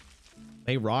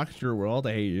 Hey, rocked your world.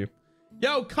 I hate you.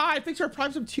 Yo, Kai, thanks for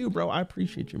Prime sub 2, bro. I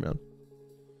appreciate you, man.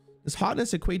 Does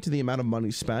hotness equate to the amount of money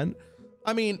spent?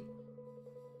 I mean,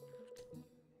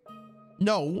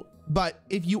 no, but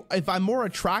if I'm more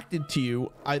attracted to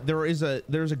you, there's a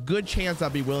good chance I'll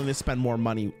be willing to spend more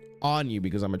money on you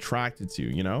because I'm attracted to you,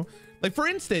 you know? Like for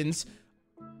instance,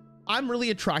 I'm really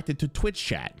attracted to Twitch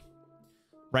chat.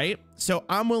 Right? So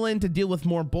I'm willing to deal with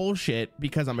more bullshit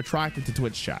because I'm attracted to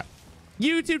Twitch chat.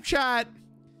 YouTube chat.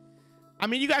 I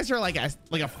mean, you guys are like a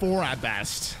 4 at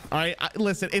best. All right.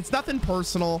 Listen, it's nothing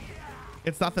personal.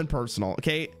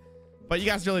 Okay. But you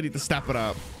guys really need to step it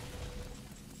up.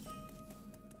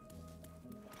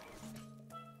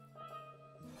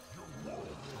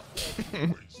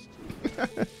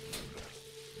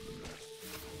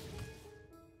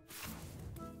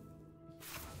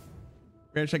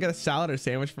 Should I get a salad or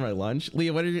sandwich for my lunch?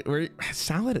 Leah,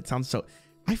 salad? It sounds so...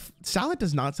 salad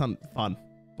does not sound fun.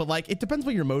 But like, it depends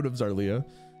what your motives are, Leah.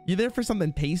 You're there for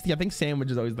something tasty. I think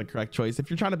sandwich is always the correct choice. If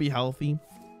you're trying to be healthy,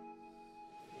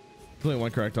 there's only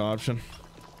one correct option.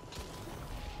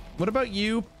 What about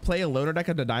you play a loader deck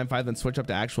at the Dime 5, then switch up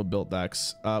to actual built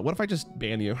decks? What if I just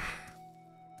ban you?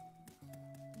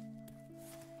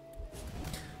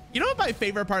 You know what my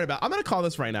favorite part about... I'm going to call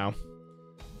this right now.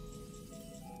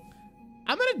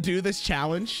 I'm going to do this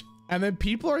challenge and then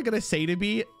people are going to say to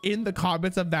me in the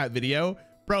comments of that video,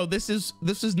 bro, this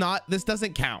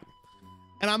doesn't count.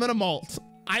 And I'm going to malt.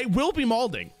 I will be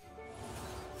malding.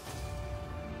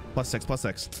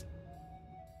 +6.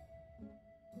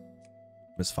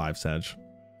 Miss 5, Sag.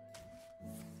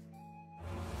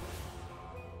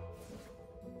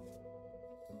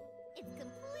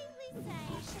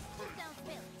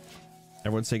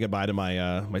 Everyone say goodbye to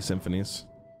my my symphonies.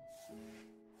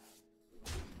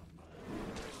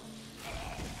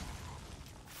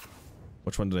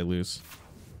 Which one did I lose?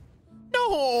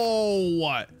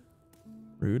 No!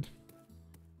 Rude.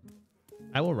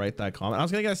 I will write that comment. I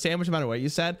was gonna get a sandwich no matter what you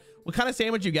said. What kind of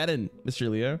sandwich you getting, Mr.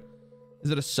 Leo?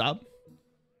 Is it a sub?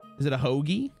 Is it a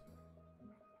hoagie?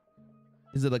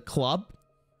 Is it a club?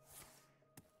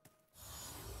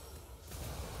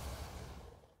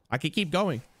 I could keep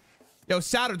going. Yo,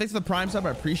 Saturn, thanks for the prime sub. I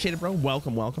appreciate it, bro.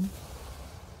 Welcome, welcome.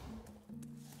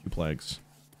 2 plagues.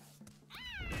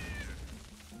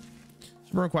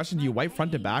 Bro, question: do you wipe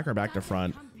front to back or back to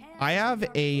front? I have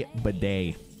a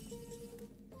bidet,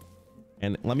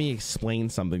 and let me explain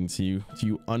something to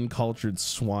you uncultured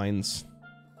swines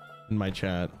in my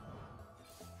chat.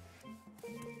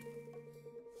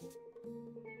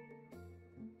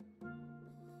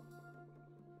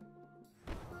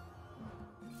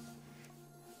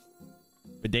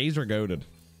 Bidets are goated.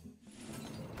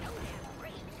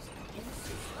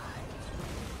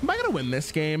 Am I gonna win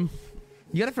this game?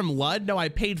 You got it from Lud? No, I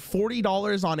paid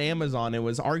 $40 on Amazon. It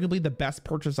was arguably the best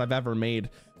purchase I've ever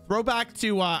made. Throwback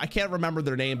to, I can't remember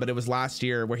their name, but it was last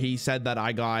year where he said that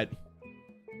I'm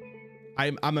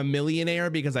a millionaire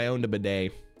because I owned a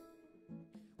bidet.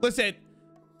 Listen,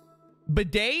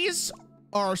 bidets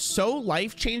are so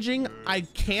life-changing. I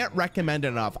can't recommend it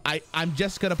enough. I'm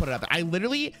just gonna put it out there. I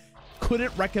literally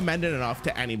couldn't recommend it enough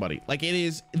to anybody. Like, it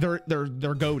is, they're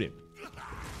goated.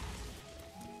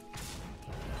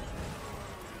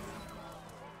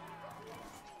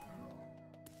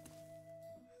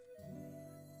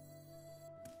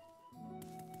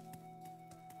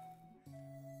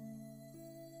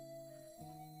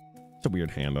 It's a weird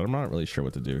hand. I'm not really sure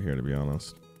what to do here, to be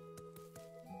honest.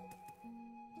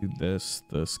 Do this,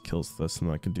 this kills this,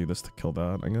 and I can do this to kill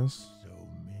that, I guess. So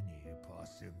many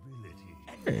possibilities.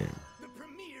 Hey. The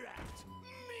premiere act,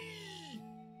 me.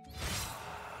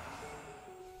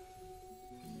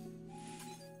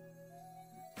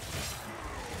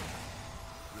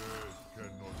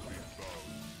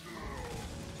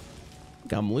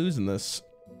 I'm losing this.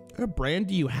 What brand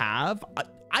do you have?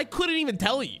 I couldn't even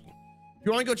tell you.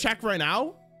 You want to go check right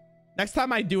now? Next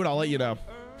time I do it, I'll let you know.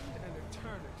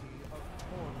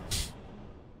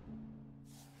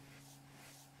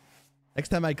 Next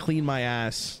time I clean my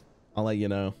ass, I'll let you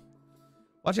know.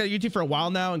 Watching YouTube for a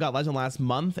while now and got Legend last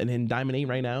month and in Diamond 8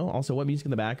 right now. Also, what music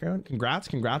in the background? Congrats,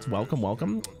 congrats, welcome,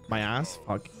 welcome. My ass,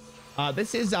 fuck.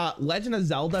 This is Legend of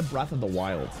Zelda Breath of the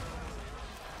Wild.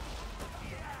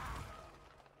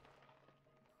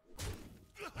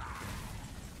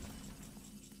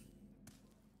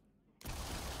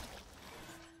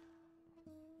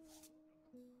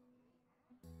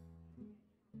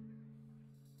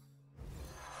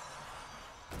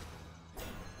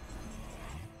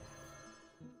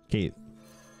 Okay,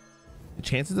 the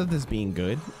chances of this being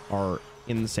good are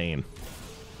insane.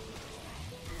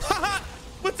 Haha,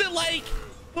 what's it like?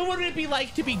 What would it be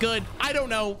like to be good? I don't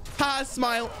know. Ha,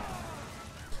 smile.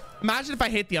 Imagine if I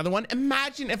hit the other one.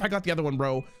 Imagine if I got the other one,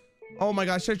 bro. Oh my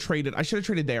gosh, I should have traded. I should have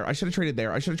traded there. I should have traded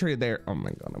there. I should have traded there. Oh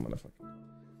my god, I'm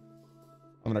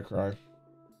gonna cry.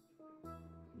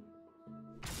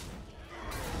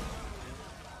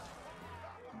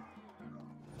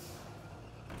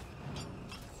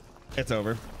 It's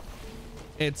over.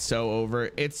 It's so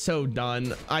over. It's so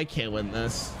done. I can't win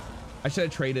this. I should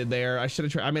have traded there.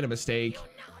 I made a mistake.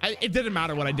 It didn't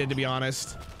matter what I did, to be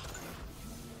honest.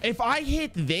 If I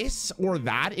hit this or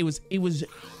that, it's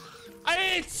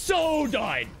so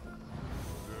done.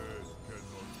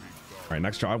 All right,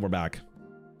 next draw, we're back.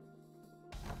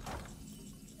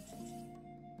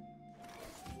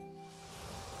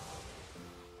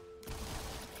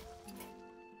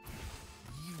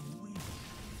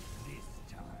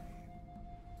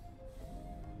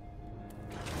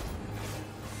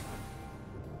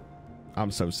 I'm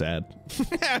so sad.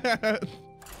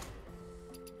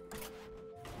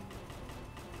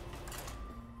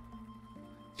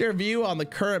 Your view on the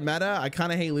current meta? I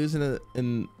kind of hate losing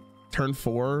in turn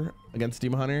 4 against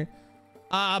Demon Hunter.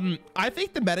 I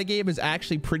think the metagame is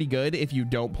actually pretty good if you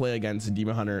don't play against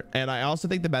Demon Hunter, and I also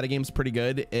think the metagame's pretty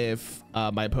good if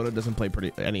my opponent doesn't play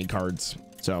any cards.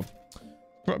 So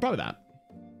probably that.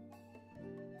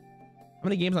 How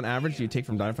many games on average do you take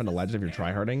from Diamond to Legend if you're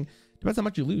tryharding? Depends how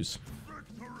much you lose.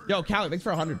 Yo, Callie, thanks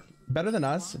for 100. Better than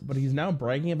us, but he's now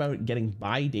bragging about getting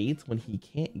buy dates when he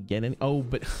can't get any. Oh,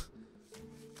 but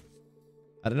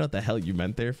I don't know what the hell you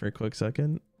meant there for a quick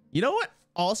second. You know what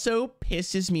also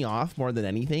pisses me off more than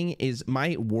anything is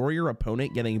my warrior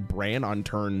opponent getting Bran on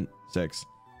turn 6.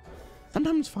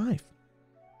 Sometimes 5.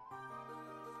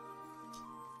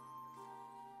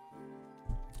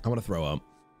 I want to throw up.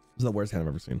 This is the worst hand I've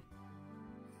ever seen.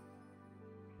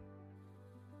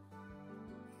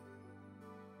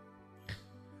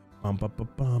 Bum, bum, bum,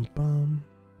 bum, bum.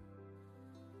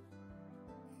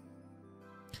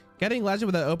 Getting Legend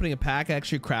without opening a pack. I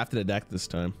actually crafted a deck this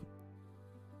time.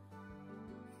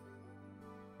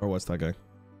 Or what's that guy?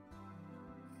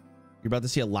 You're about to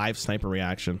see a live sniper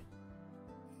reaction.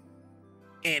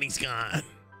 And he's gone.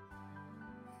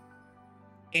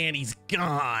 And he's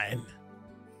gone.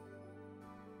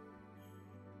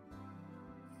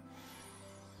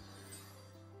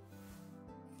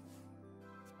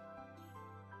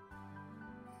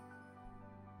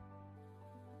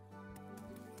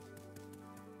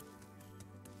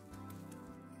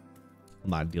 I'm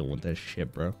not dealing with this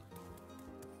shit, bro.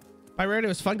 Bye, Rarran. It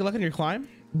was fun. Good luck on your climb.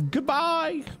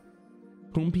 Goodbye.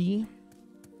 Poompy.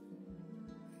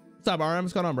 What's up, RM?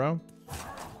 What's going on, bro?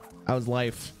 How's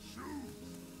life?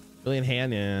 Really in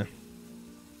hand, yeah.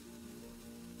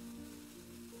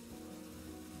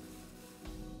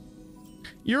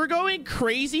 You're going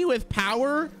crazy with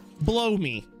power? Blow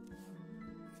me.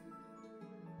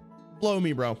 Blow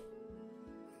me, bro.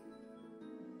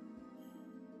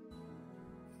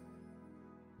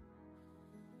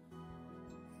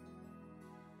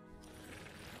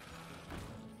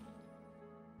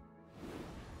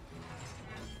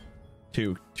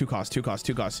 Two costs.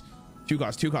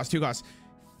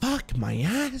 Fuck my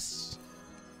ass.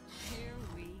 Here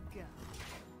we go.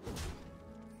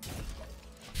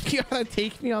 You gotta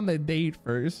take me on the date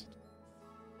first.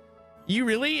 You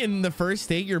really, in the first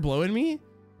date, you're blowing me?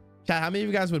 Chat, how many of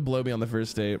you guys would blow me on the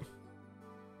first date?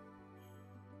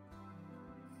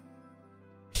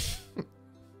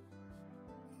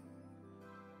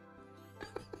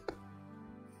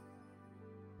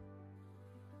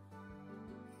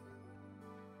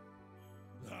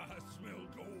 I smell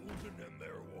golden in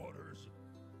their waters.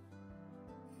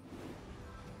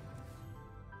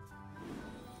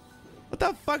 What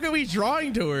the fuck are we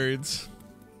drawing towards?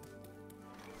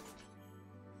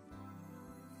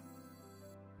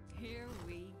 Here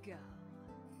we go.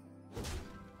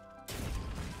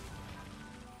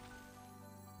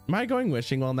 Am I going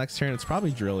wishing well next turn? It's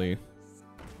probably Drilly.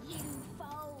 You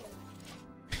fool.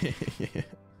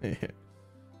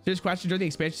 Serious question, during the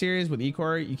expansion series with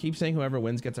Ecor, you keep saying whoever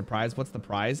wins gets a prize. What's the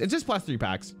prize? It's just plus 3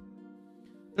 packs.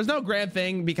 There's no grand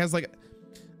thing because like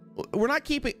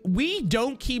we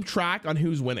don't keep track on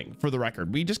who's winning, for the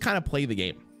record. We just kind of play the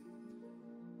game.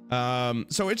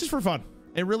 So it's just for fun.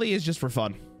 It really is just for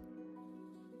fun.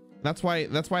 That's why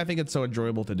I think it's so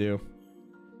enjoyable to do.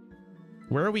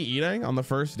 Where are we eating on the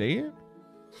first date?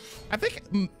 I think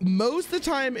most of the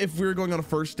time, if we're going on a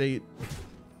first date,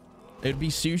 it'd be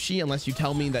sushi, unless you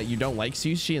tell me that you don't like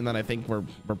sushi, and then I think we're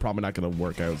probably not going to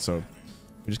work out. So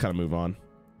we just kind of move on.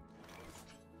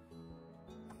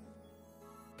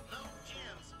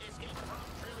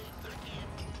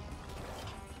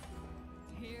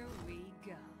 Here we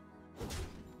go.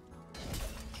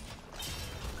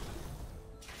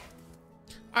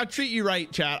 I'll treat you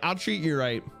right, chat. I'll treat you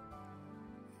right.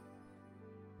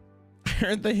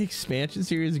 Aren't the expansion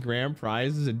series grand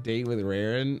prize is a date with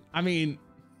Rarran? I mean,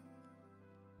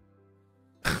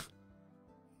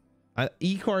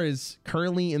 Ecor is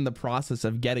currently in the process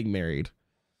of getting married,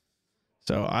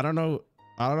 so I don't know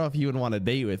if you would want to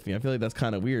date with me. I feel like that's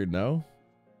kind of weird. No,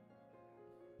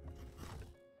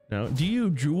 do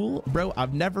you, Jewel? Bro,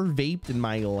 I've never vaped in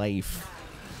my life.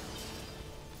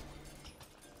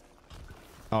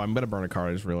 Oh, I'm gonna burn a card.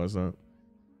 I just realized that.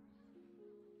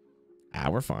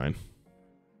 We're fine.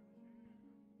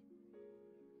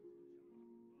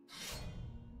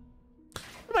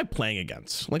 What am I playing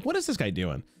against? Like, what is this guy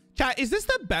doing? Chat, is this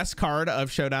the best card of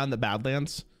Showdown the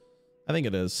Badlands? I think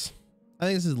it is. I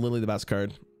think this is literally the best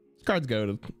card. This card's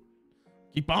goated.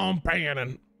 Keep on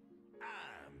banning.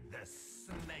 I'm the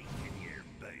snake in your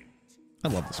boot. I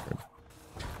love this card.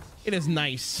 It is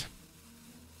nice.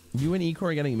 You and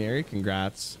Ecor are getting married?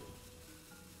 Congrats.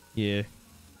 Yeah.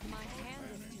 My hand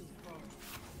is too full.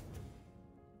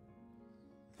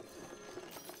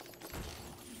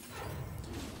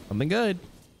 Something good.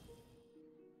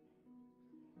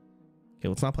 Okay,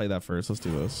 let's not play that first. Let's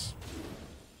do this.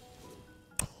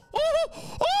 Oh!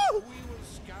 We will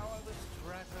scour the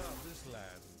strata of this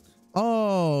land.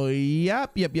 Oh,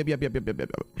 yep.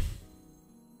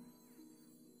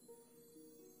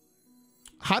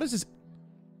 How does this...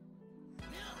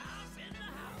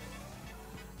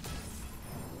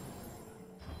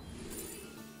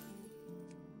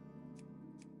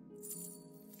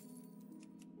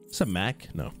 It's a mech?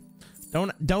 No.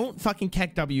 Don't fucking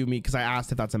keck W me because I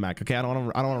asked if that's a mech. Okay, I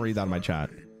don't want to read that in my chat.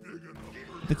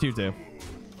 The Tuesday.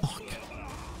 Fuck.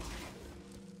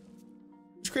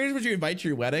 Which creators would you invite to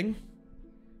your wedding?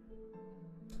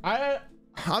 I'm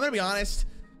gonna be honest,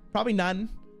 probably none.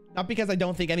 Not because I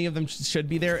don't think any of them should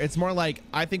be there. It's more like,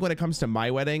 I think when it comes to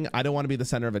my wedding, I don't want to be the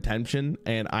center of attention,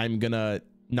 and I'm gonna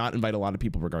not invite a lot of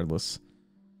people regardless.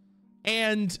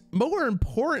 And more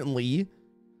importantly,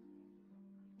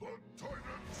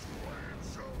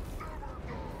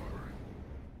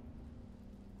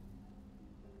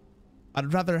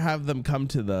 I'd rather have them come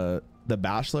to the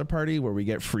bachelor party where we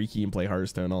get freaky and play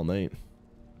Hearthstone all night.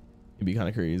 It'd be kind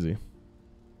of crazy.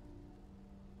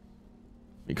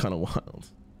 Be kind of wild.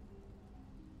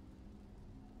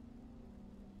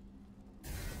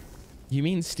 You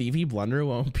mean Stevie Blunder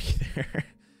won't be there?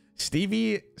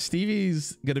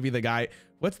 Stevie's gonna be the guy.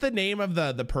 What's the name of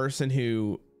the person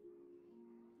who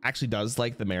actually does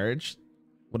like the marriage?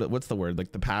 What's the word?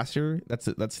 Like the pastor? That's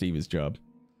it. That's Stevie's job.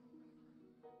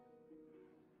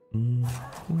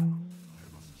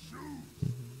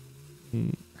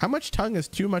 How much tongue is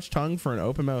too much tongue for an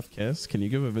open mouth kiss? Can you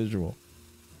give a visual?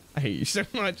 I hate you so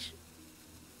much.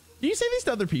 Do you say these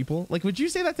to other people? Like, would you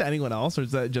say that to anyone else, or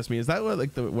is that just me? Is that what,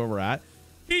 like, where we're at?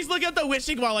 He's looking at the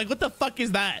wishing well, like, what the fuck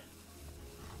is that?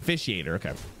 Officiator,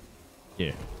 okay.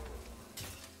 Yeah.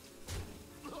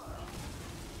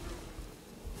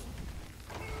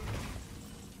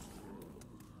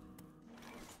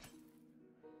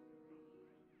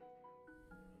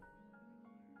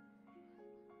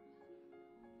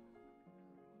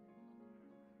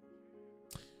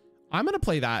 I'm gonna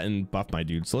play that and buff my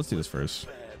dude, so let's do this first.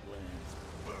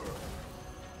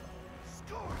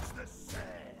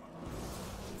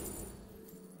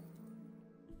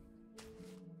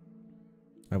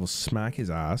 I will smack his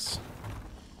ass.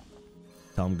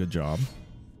 Tell him good job.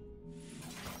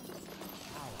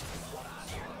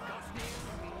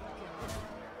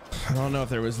 I don't know if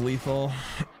there was lethal.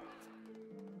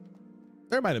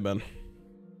 There might have been.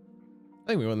 I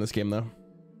think we won this game though.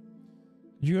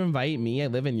 Did you invite me? I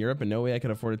live in Europe and no way I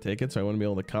could afford a ticket, so I wouldn't be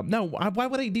able to come. No, why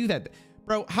would I do that?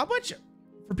 Bro, how much,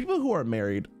 for people who are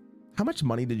married, how much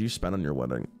money did you spend on your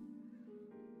wedding?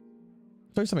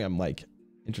 There's something I'm like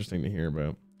interesting to hear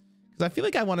about. Because I feel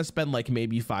like I want to spend like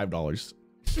maybe $5.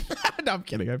 No, I'm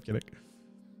kidding. I'm kidding.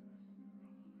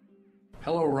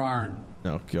 Hello, Rarran.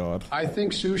 Oh, God. I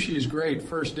think sushi is great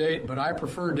first date, but I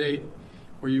prefer date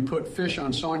where you put fish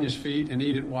on Sonia's feet and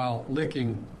eat it while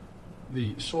licking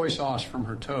the soy sauce from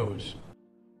her toes.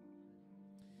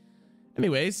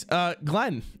 Anyways,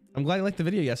 Glenn, I'm glad you liked the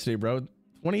video yesterday, bro.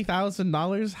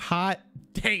 $20,000, hot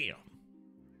damn.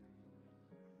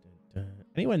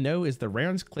 Anyone know, is the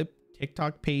Rarran's clip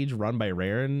TikTok page run by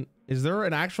Rarran? Is there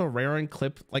an actual Rarran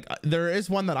clip? Like, there is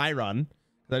one that I run.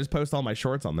 I just post all my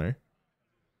shorts on there.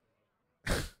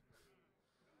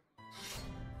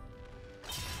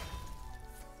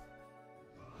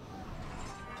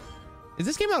 Is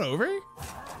this game not over?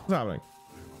 What's happening?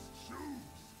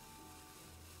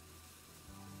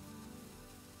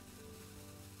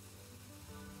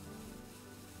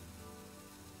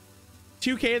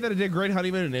 $2K that I did a great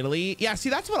honeymoon in Italy. Yeah, see,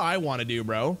 that's what I want to do,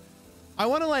 bro. I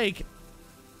want to like,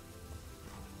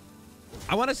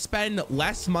 I want to spend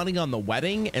less money on the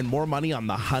wedding and more money on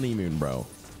the honeymoon, bro.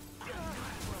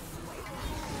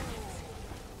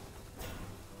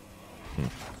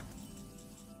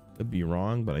 Could be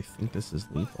wrong, but I think this is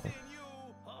lethal.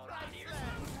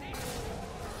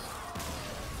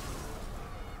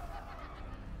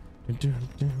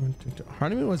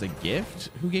 Honeymoon was a gift?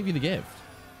 Who gave you the gift?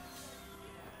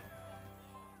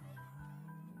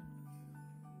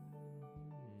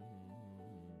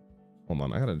 Hold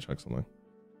on, I gotta check something.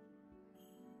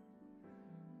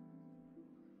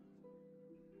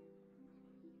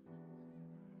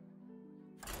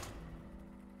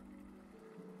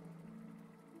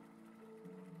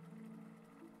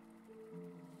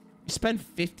 You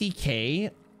spent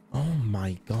 50K? Oh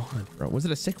my God, bro. Was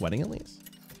it a sick wedding at least?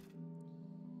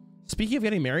 Speaking of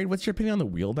getting married, what's your opinion on the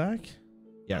wheel deck?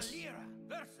 Yes.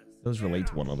 Those relate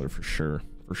to one another for sure.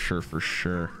 For sure, for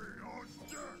sure. Watch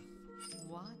your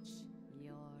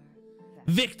back.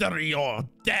 Victory or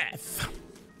death.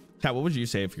 Kat, what would you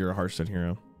say if you're a Hearthstone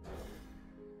hero?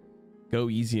 Go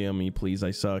easy on me, please.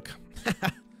 I suck.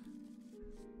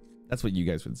 That's what you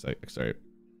guys would say. Sorry.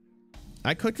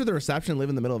 I cooked for the reception and live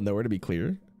in the middle of nowhere, to be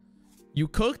clear. You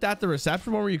cooked at the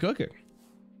reception? What were you cooking?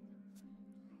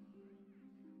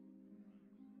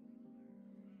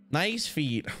 Nice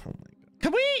feet. Oh my God.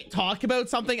 Can we talk about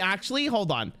something actually?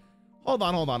 Hold on. Hold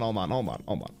on.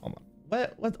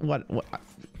 What?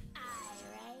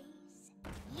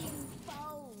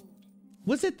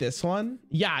 Was it this one?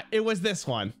 Yeah, it was this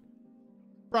one.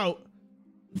 Bro,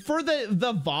 for the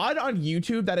VOD on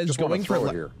YouTube that is Just going for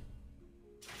here.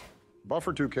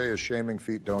 Buffer 2K is shaming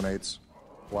feet donates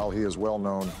while he is well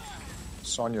known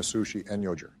Sonya Sushi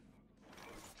Enyoger.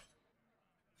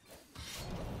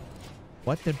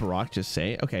 What did Barack just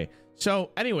say? Okay, so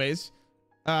anyways,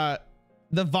 the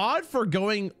VOD for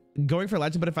going for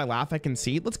legend, but if I laugh I can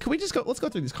see. Let's go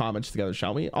through these comments together,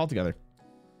 shall we? All together.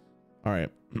 All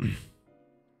right. I'm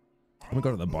gonna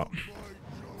go to the bottom.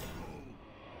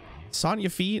 Sonya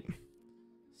feet.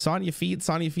 Sonya feet.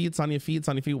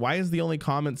 Why is the only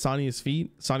comment Sonya's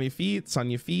feet? Sonya feet.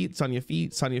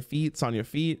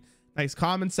 Nice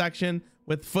comment section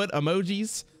with foot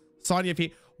emojis. Sonya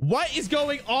feet. What is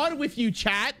going on with you,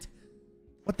 chat?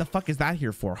 What the fuck is that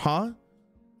here for, huh?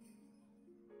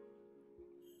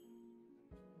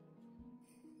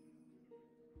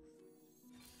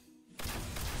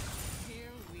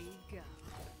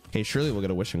 Okay, surely we'll get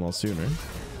a wishing well sooner.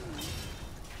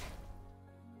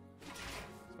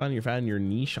 You found your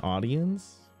niche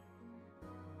audience.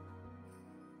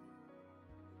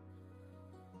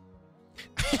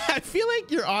 I feel like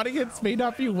your audience may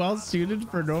not be well suited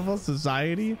for normal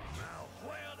society.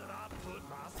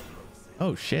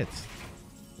 Oh shit.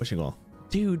 Wishing well.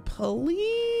 Dude,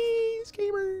 please,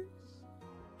 gamers.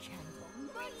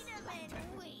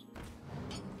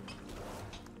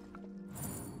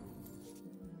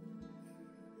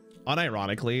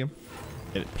 Unironically,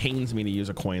 it pains me to use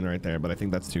a coin right there, but I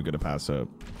think that's too good to pass up.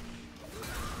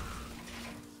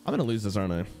 I'm gonna lose this,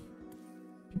 aren't I?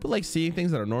 People like seeing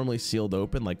things that are normally sealed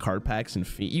open, like card packs and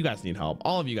feet. You guys need help.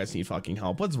 All of you guys need fucking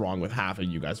help. What's wrong with half of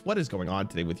you guys? What is going on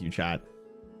today with you, chat?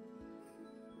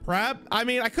 Prep? I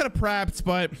mean, I could have prepped,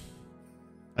 but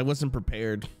I wasn't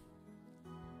prepared.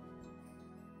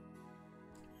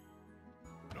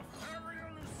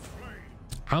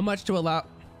 How much to allow?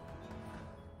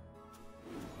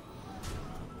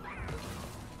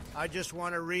 I just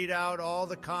want to read out all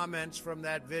the comments from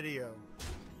that video.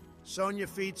 Sonya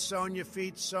feet, Sonya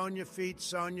feet, Sonya feet,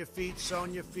 Sonya feet,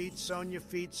 Sonya feet, Sonya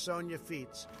feet, Sonya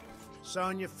feet.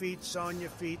 Sonya feet, Sonya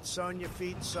feet, Sonya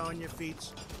feet, Sonya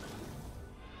feet.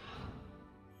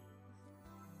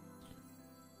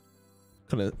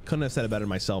 Couldn't have said it better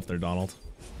myself there, Donald.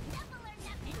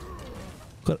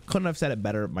 Couldn't have said it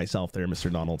better myself there,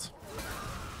 Mr. Donald.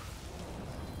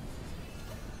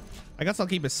 I guess I'll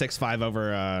keep a 6-5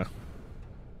 over a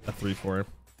 3-4.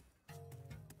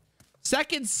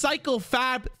 Second cycle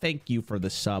fab. Thank you for the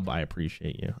sub. I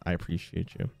appreciate you. I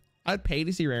appreciate you. I'd pay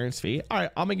to see Rarran's feet. All right,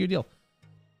 I'll make you a deal.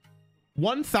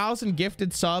 1,000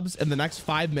 gifted subs in the next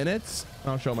 5 minutes.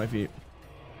 I'll show my feet.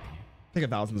 I think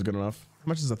 1,000 is good enough. How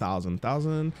much is 1,000?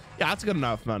 1,000? Yeah, that's good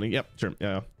enough money. Yep, sure.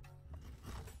 Yeah.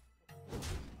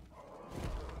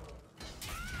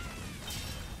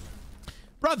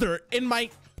 Brother, in my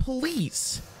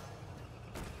please.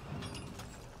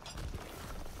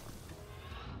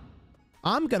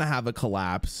 I'm gonna have a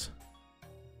collapse.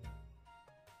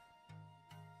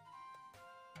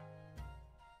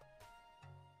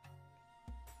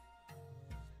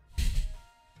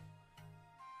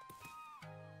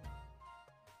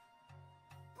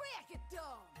 Break it down.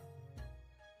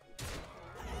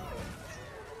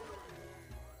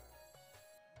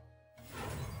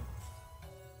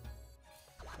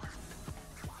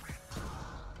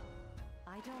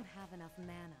 I don't have enough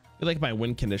mana. I feel like my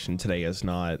win condition today is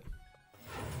not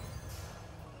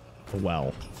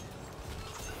well.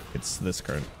 It's this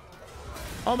card.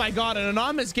 Oh my god, an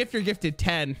anonymous gift. You're gifted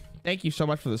 10. Thank you so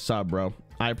much for the sub, bro.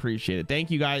 I appreciate it.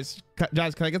 Thank you guys.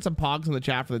 Guys, can I get some pogs in the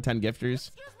chat for the 10 gifters?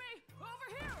 Excuse me, over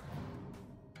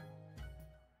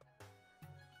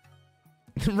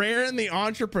here. Rarran the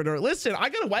entrepreneur. Listen, I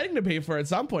got a wedding to pay for at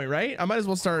some point, right? I might as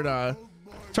well start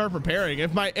preparing.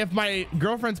 If my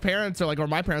girlfriend's parents are like, or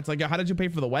my parents are like, how did you pay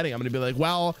for the wedding? I'm gonna be like,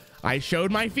 well, I showed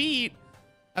my feet,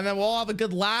 and then we'll all have a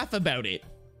good laugh about it.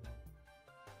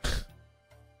 I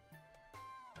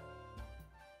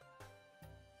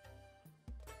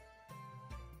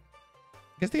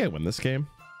guess think I win this game.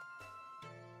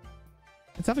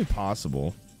 It's definitely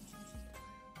possible.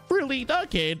 Really, the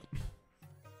kid.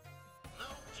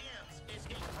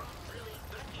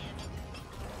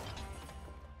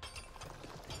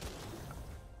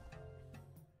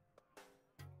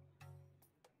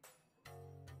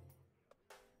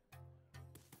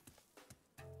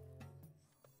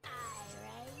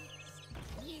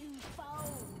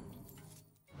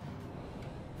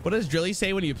 What does Drilly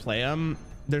say when you play him?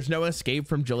 There's no escape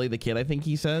from Jilly the kid, I think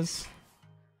he says.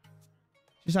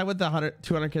 She said what the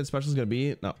 200 kid special is going to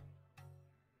be? No.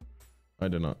 I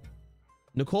do not.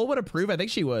 Nicole would approve. I think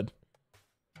she would.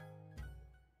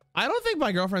 I don't think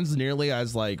my girlfriend's nearly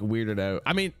as like weirded out.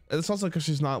 I mean, it's also because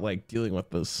she's not like dealing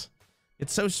with this.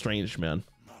 It's so strange, man.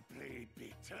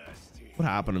 What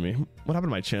happened to me? What happened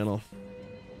to my channel?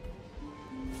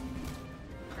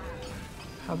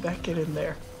 How'd that get in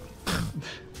there?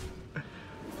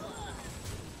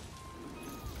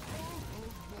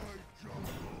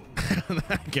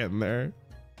 Getting there.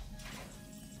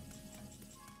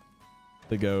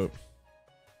 The goat.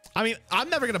 I mean, I'm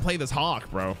never gonna play this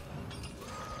hawk, bro.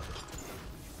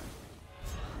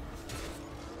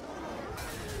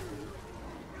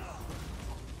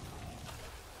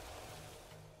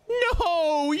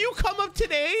 No, you come up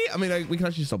today. I mean, we can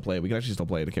actually still play it. We can actually still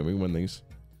play it. Okay, we can win these.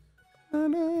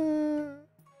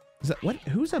 Is that what?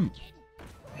 Who's a?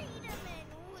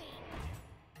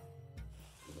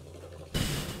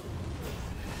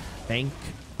 Thank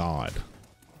God.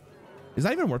 Is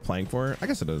that even worth playing for? I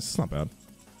guess it is. It's not bad.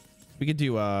 We could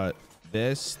do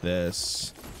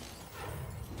this.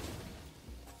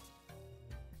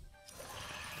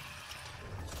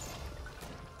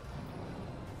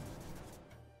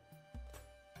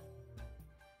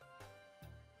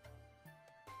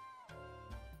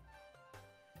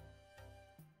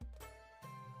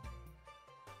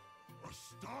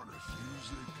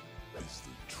 Music is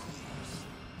the truth.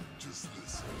 Just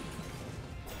listen.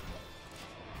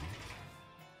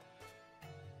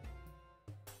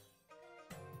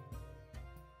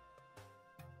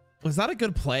 Was that a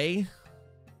good play?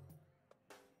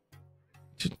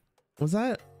 Was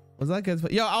that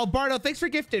good? Yo, Alberto, thanks for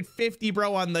gifted 50,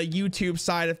 bro, on the YouTube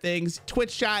side of things.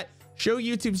 Twitch chat, show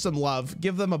YouTube some love.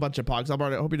 Give them a bunch of pogs.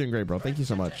 Alberto, I hope you're doing great, bro. Thank you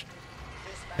so much.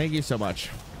 Thank you so much.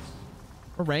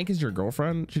 What rank is your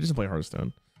girlfriend? She doesn't play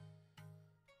Hearthstone.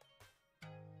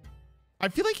 I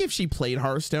feel like if she played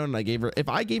Hearthstone and if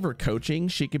I gave her coaching,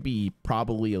 she could be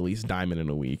probably at least diamond in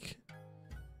a week.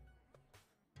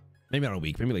 Maybe not a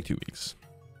week, maybe like 2 weeks.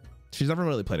 She's never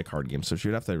really played a card game, so she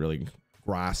would have to really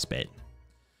grasp it.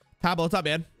 Pablo, what's up,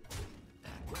 man?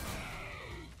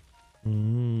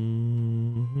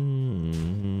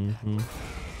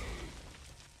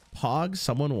 Pog,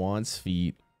 someone wants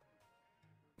feet.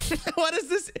 What is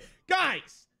this?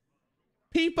 Guys!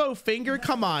 Peepo Finger,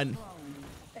 come on.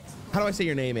 How do I say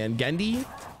your name, man? Gendy? Thank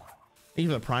you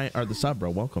for the prime or the sub,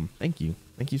 bro. Welcome. Thank you.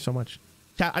 Thank you so much.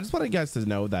 Chat, I just want you guys to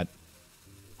know that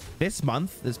this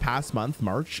past month,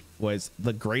 March, was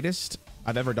the greatest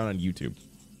I've ever done on YouTube.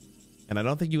 And I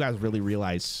don't think you guys really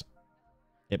realize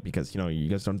it because, you know, you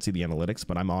guys don't see the analytics,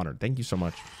 but I'm honored. Thank you so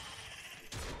much.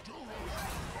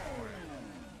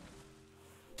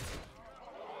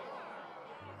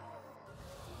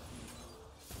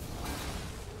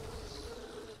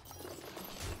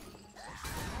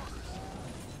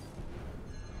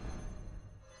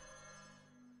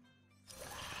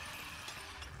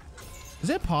 Is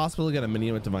it possible to get a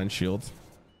minion with Divine Shield?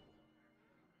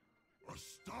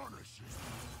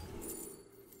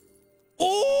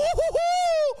 Oh!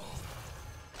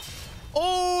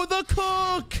 Oh, the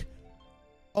cook!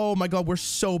 Oh my god, we're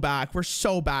so back. We're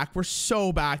so back. We're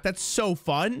so back. That's so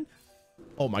fun.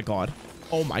 Oh my god.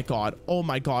 Oh my god. Oh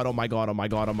my god. Oh my god. Oh my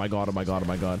god. Oh my god. Oh my god. Oh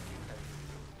my god.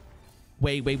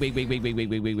 Wait. And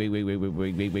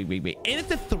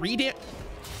it's a 3 damage.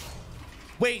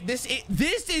 Wait, this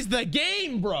is the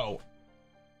game, bro.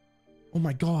 Oh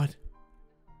my god.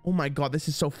 Oh my god, this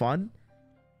is so fun.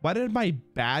 Why did my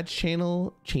badge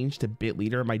channel change to bit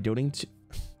leader? Am I donating to?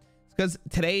 Because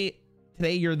today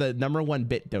you're the #1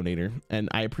 bit donator, and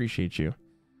I appreciate you.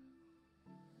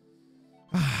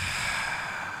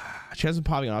 She hasn't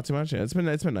popping out too much. It's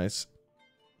been nice.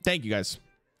 Thank you guys.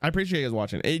 I appreciate you guys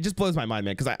watching. It just blows my mind,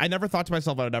 man, because I never thought to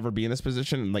myself I would ever be in this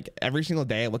position. And like every single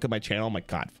day I look at my channel, I'm like,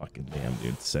 God fucking damn,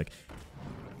 dude, it's sick.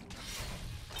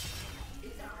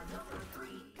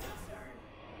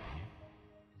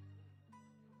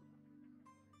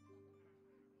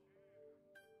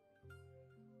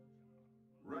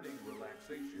 Running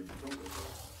relaxation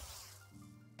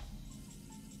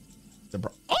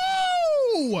protocol.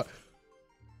 Oh!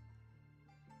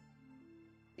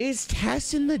 Is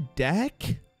Tess in the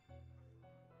deck?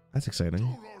 That's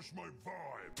exciting.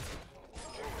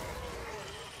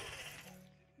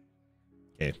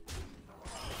 Okay.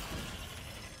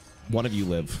 One of you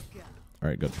live. All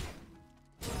right, good.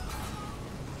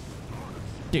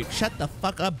 Dude, shut the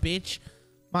fuck up, bitch.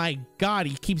 My God,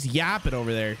 he keeps yapping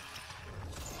over there.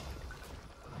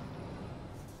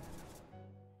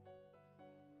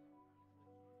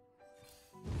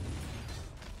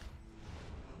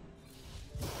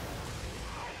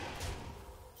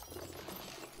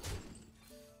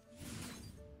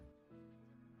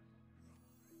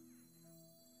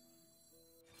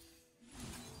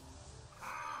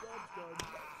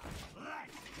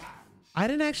 I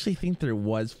didn't actually think there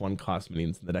was one cost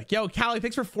minions in the deck. Yo, Callie,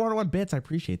 thanks for 401 bits. I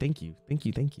appreciate it. Thank you. Thank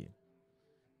you. Thank you.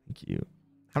 Thank you.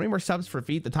 How many more subs for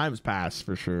feet? The time's passed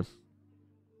for sure.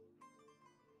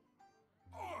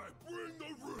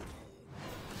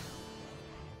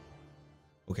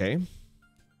 Okay. Now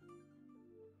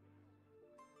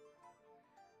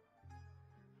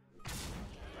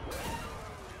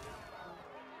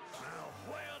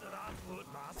where did I put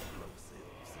my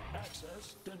explosives?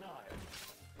 Access denied.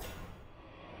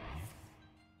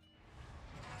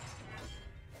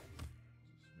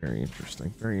 Very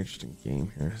interesting. Very interesting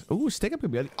game here. Oh, stick up.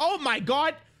 Oh my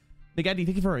God. Nagadi,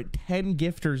 thank you for 10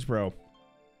 gifters, bro.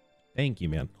 Thank you,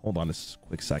 man. Hold on a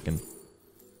quick second.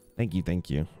 Thank you.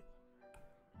 Thank you.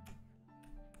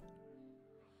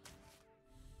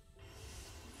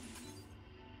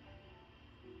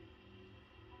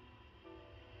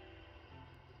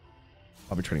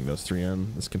 I'll be turning those 3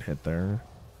 in. This can hit there.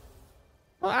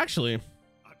 Well, actually.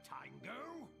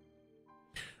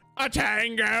 A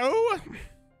tango?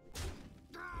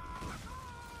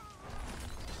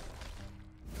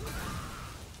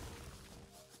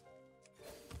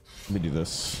 Let me do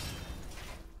this.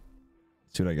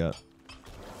 See what I got.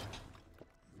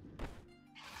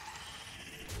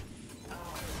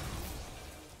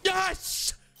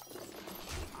 Yes!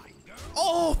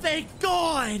 Oh, thank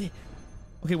God.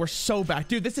 Okay, we're so back.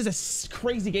 Dude, this is a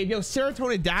crazy game. Yo,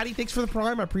 Serotonin Daddy, thanks for the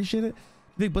prime. I appreciate it.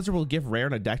 I think Blizzard will give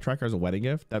Rarran a deck tracker as a wedding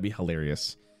gift. That'd be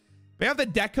hilarious. We have the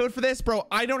deck code for this, bro.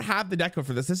 I don't have the deck code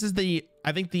for this. This is the,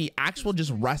 I think the actual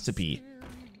just recipe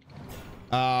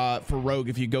for Rogue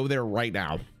if you go there right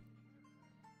now.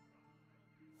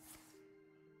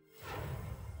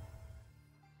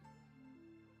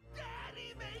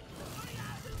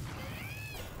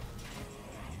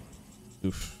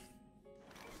 Oof.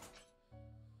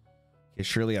 Okay,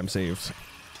 surely I'm saved.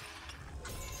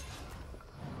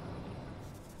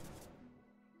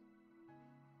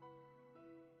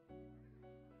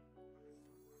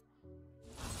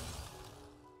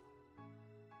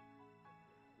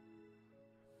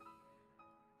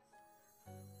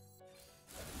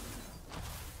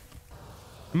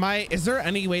 Is there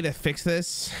any way to fix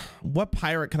this? What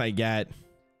pirate can I get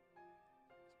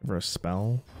for a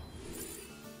spell?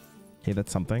 Okay,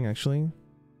 that's something actually.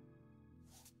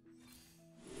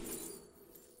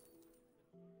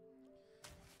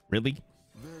 Really?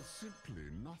 There's simply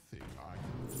nothing I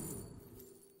can do.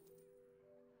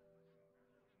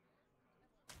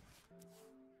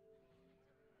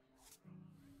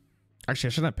 Actually,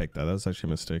 I shouldn't have picked that. That was actually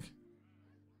a mistake.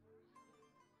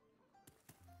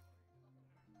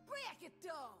 Break it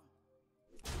down.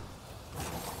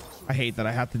 I hate that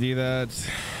I have to do that.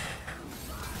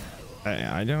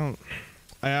 I don't.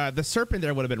 The serpent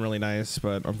there would have been really nice,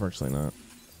 but unfortunately not.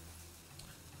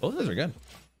 Both of those are good.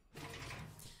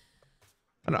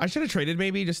 I don't know, I should have traded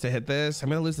maybe just to hit this. I'm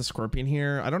gonna lose the scorpion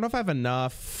here. I don't know if I have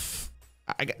enough.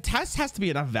 Test has to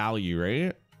be enough value,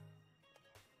 right?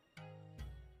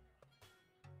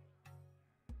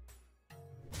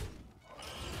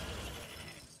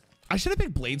 I should have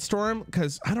picked Blade Storm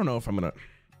because I don't know if I'm gonna.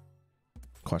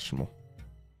 Questionable.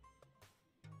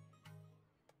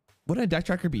 Would a deck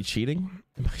tracker be cheating?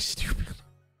 Am I stupid?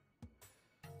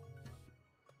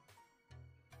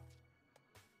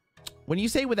 When you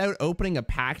say without opening a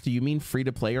pack, do you mean free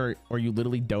to play or you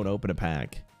literally don't open a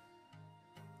pack?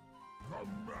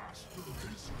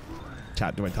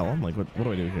 Chat, do I tell him? Like, what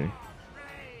do I do here?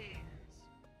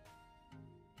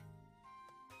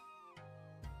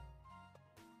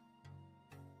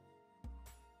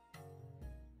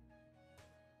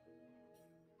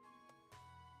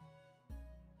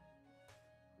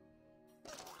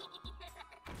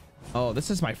 Oh,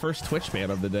 this is my first Twitch ban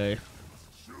of the day.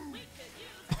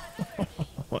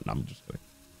 What? No, I'm just kidding.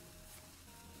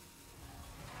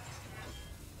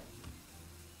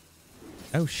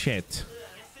 Oh shit.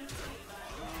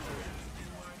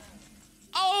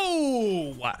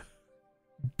 Oh,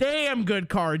 damn good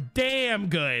card. Damn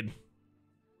good.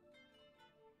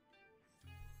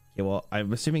 Okay, well,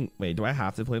 I'm assuming. Wait, do I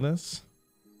have to play this?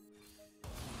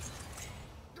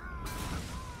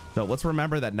 So let's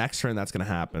remember that next turn that's gonna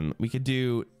happen. We could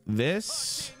do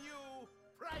this.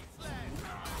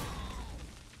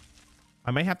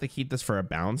 I might have to keep this for a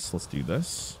bounce. Let's do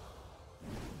this.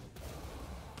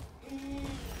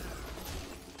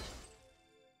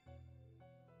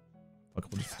 Look,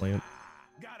 we'll just play it.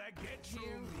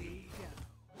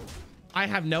 I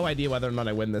have no idea whether or not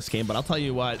I win this game, but I'll tell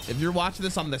you what, if you're watching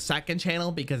this on the second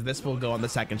channel, because this will go on the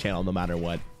second channel no matter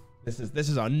what. This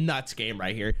is a nuts game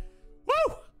right here. Woo!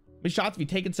 How many shots have you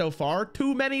taken so far?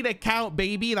 Too many to count,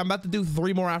 baby. And I'm about to do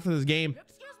 3 more after this game.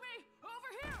 Excuse me, over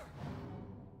here.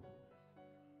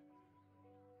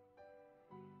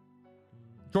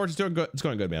 George is doing good. It's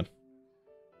going good, man.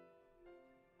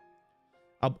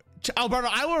 Alberto,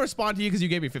 I will respond to you because you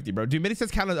gave me 50, bro. Do mini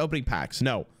sets count as opening packs?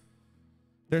 No.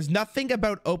 There's nothing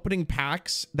about opening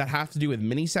packs that have to do with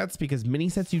mini sets because mini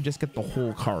sets you just get the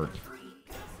whole card.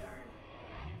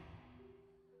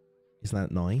 Isn't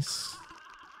that nice?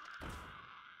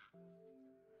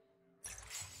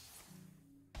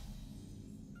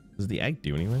 Does the egg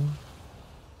do anything?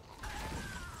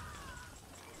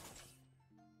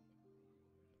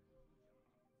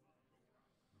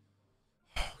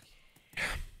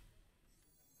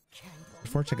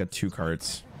 Unfortunately, I got 2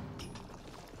 cards.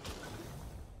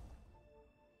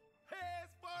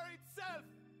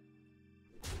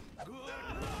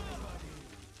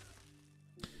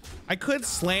 I could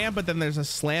slam, but then there's a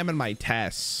slam in my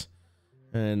tests.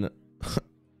 And I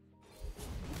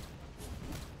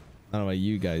don't know about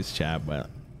you guys, chat, but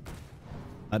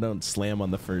I don't slam on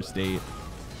the first date.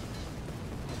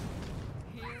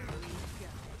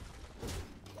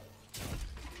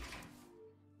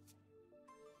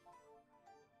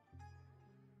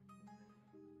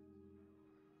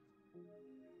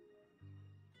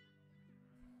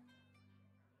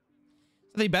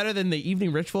 Are they better than the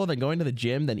evening ritual than going to the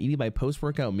gym, then eating my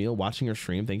post-workout meal, watching your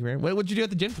stream? Thank you very much. What'd you do at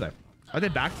the gym today? I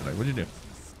did back today. What'd you do?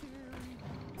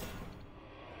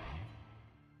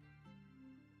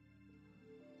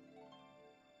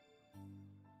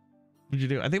 What'd you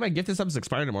do? I think my gifted sub is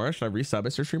expiring tomorrow. Should I resub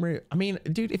Mr. Streamer? I mean,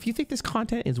 dude, if you think this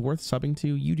content is worth subbing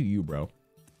to, you do you, bro.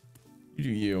 You do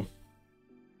you.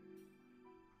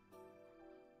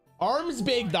 Arms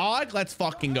big, dog. Let's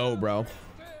fucking go, bro.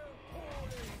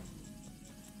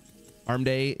 Arm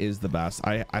day is the best.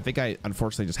 I think I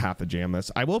unfortunately just have to jam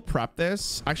this. I will prep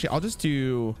this. Actually, I'll just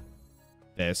do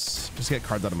this. Just get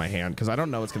cards out of my hand because I don't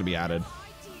know what's going to be added.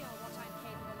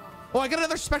 Oh, I got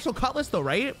another special cutlass though,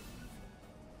 right?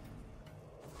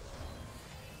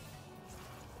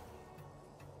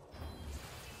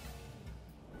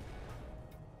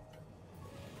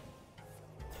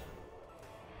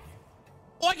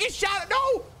 Oh, I get shot.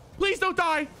 No, please don't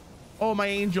die. Oh, my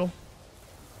angel.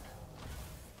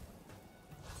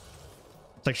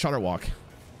 It's like Shutter Walk.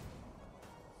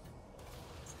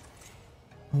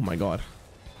 Oh my god.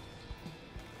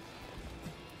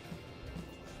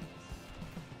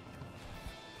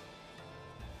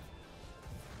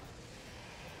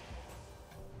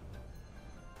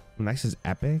 Next is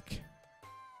epic.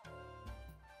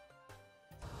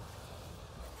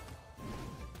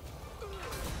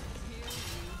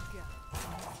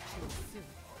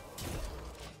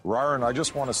 Rarran, I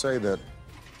just want to say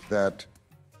that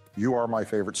you are my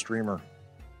favorite streamer,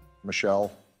 Michelle,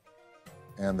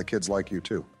 and the kids like you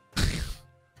too.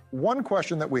 One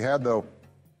question that we had though.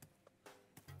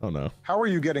 Oh no. How are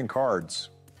you getting cards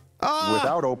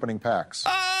without opening packs?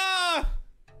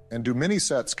 And do mini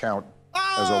sets count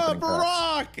as opening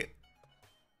packs?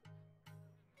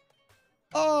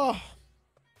 Oh.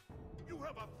 You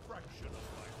have a fraction of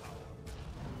my power.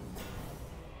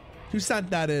 Who sent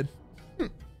that in?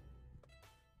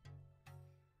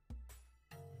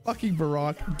 Fucking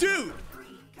Barack. Dude,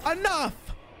 enough.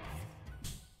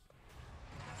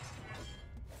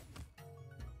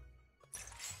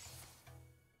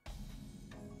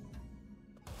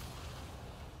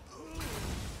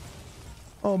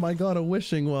 Oh my god, a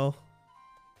wishing well.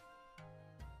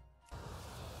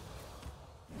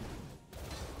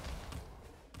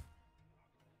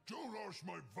 Don't rush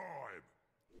my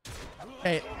vibe.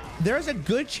 Hey, there's a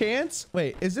good chance.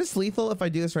 Wait, is this lethal if I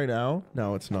do this right now?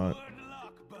 No, it's not. Good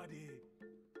luck, buddy.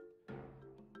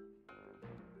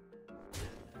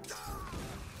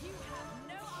 You have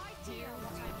no idea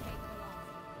what I'm capable of.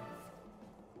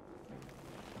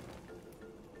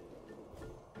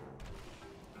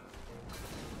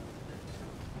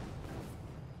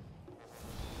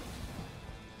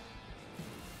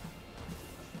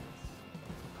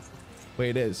 Wait,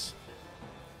 it is.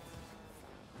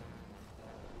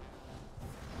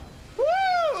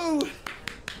 Woo!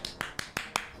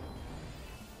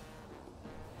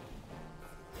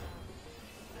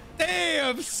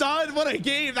 Damn, son, what a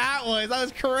game that was. That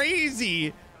was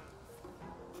crazy.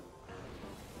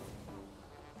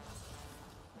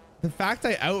 The fact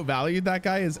I outvalued that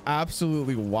guy is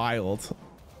absolutely wild.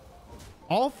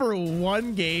 All for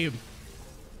one game.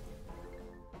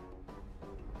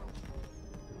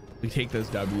 We take those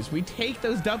W's. We take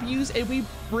those W's and we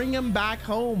bring them back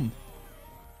home.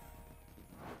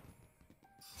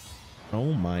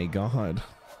 Oh my god.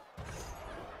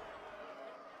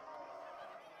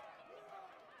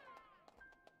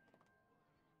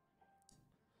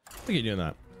 Look at you doing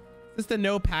that. Is this the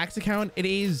no packs account? It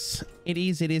is. It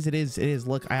is.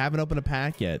 Look, I haven't opened a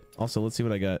pack yet. Also, let's see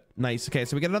what I got. Nice. Okay,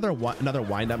 so we got another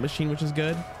wind up machine, which is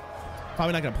good.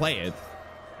 Probably not gonna play it.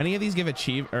 Any of these give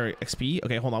achieve or XP?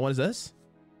 Okay, hold on. What is this?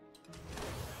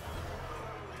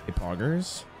 Okay,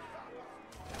 poggers.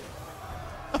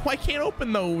 Oh, I can't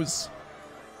open those.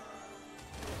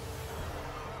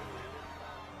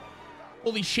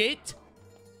 Holy shit.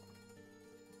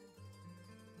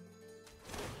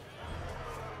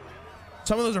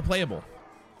 Some of those are playable.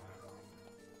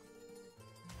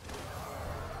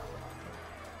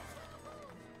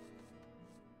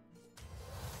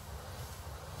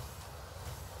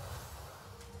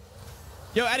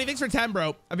 Yo, Eddie, thanks for 10,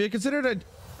 bro. Have you considered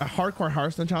a hardcore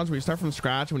Hearthstone challenge where you start from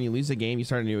scratch? When you lose a game, you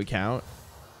start a new account?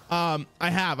 I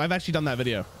have. I've actually done that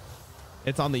video.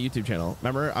 It's on the YouTube channel.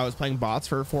 Remember, I was playing bots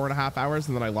for 4.5 hours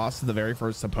and then I lost to the very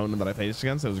first opponent that I faced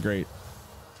against. It was great.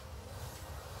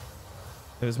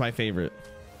 It was my favorite.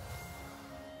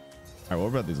 All right, we'll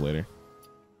about these later.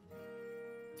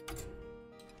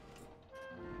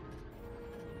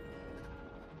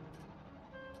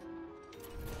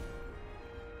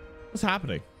 What's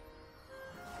happening?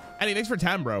 Eddie, thanks for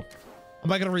 10, bro. I'm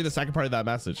not gonna read the second part of that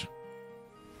message.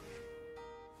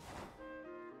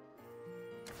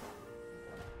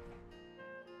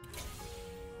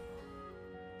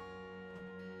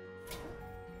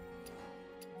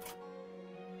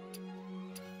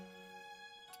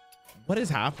 What is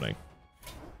happening?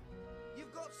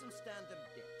 You've got some standard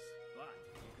dicks, but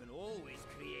you can always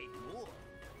create more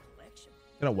collection.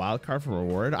 Get a wild card for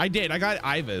reward. I did. I got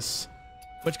Ibis.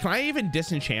 Which, can I even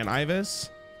disenchant Ibis?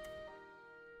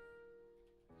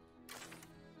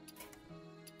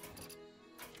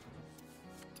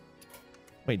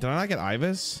 Wait, did I not get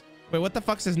Ibis? Wait, what the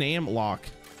fuck's his name? Locke.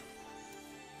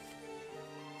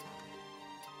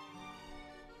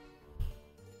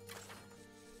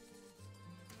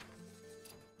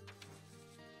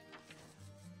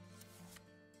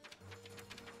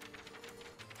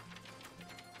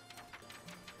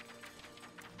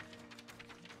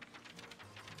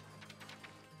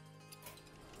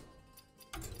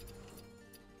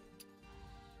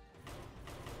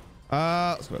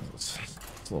 Let's go. It's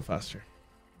a little faster.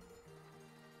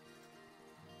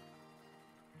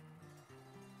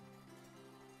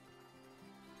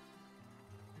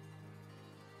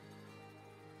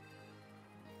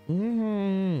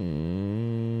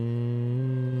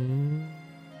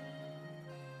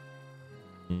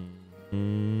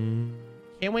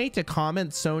 Can't wait to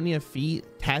comment Sonya feet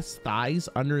test thighs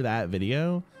under that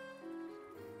video.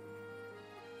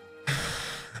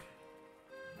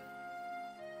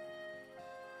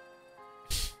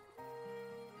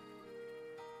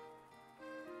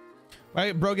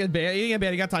 Right, bro, get banned. He get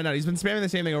banned. He got timed out. He's been spamming the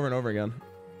same thing over and over again.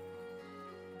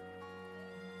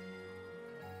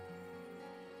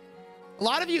 A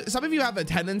lot of you, some of you have a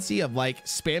tendency of like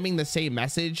spamming the same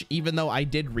message, even though I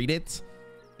did read it,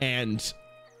 and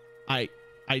I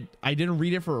didn't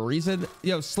read it for a reason.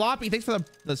 Yo, Sloppy, thanks for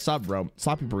the sub, bro.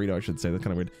 Sloppy burrito, I should say. That's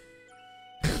kind of weird.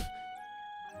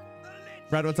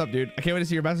 Brad, what's up, dude? I can't wait to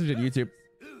see your message on YouTube.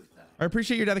 I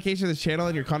appreciate your dedication to this channel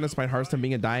and your content despite Hearthstone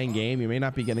being a dying game. You may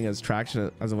not be getting as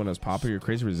traction as when it was popular. You're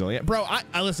crazy resilient, bro.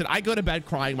 I listen. I go to bed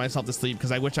crying myself to sleep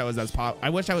because I wish I was I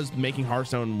wish I was making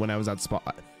Hearthstone when I was at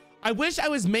spot. I wish I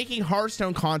was making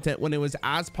Hearthstone content when it was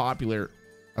as popular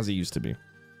as it used to be.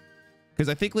 Because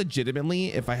I think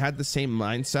legitimately, if I had the same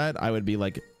mindset, I would be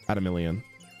like at 1 million.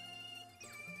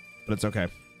 But it's okay.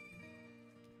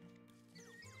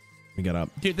 We get up,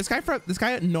 dude. This guy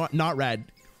not red.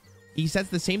 He says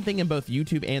the same thing in both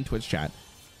YouTube and Twitch chat.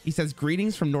 He says,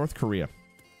 greetings from North Korea.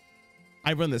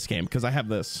 I run this game because I have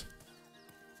this.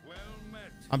 Well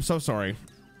met. I'm so sorry.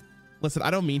 Listen,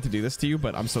 I don't mean to do this to you,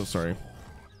 but I'm so sorry.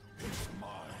 It's mine.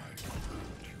 I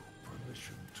grant you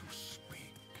permission to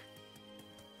speak.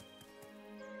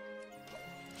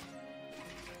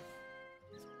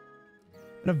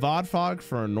 And a VOD frog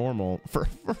for a normal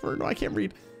no, I can't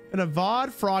read. And a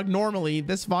VOD frog normally.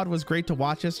 This VOD was great to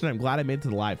watch yesterday. I'm glad I made it to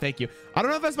the live. Thank you. I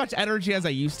don't have as much energy as I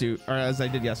used to, or as I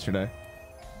did yesterday.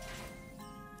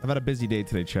 I've had a busy day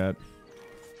today, chat.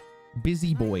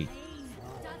 Busy boy.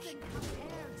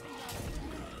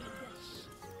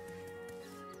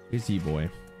 Busy boy.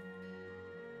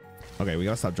 Okay, we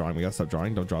gotta stop drawing. We gotta stop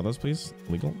drawing. Don't draw those, please.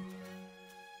 Illegal.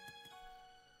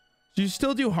 Do you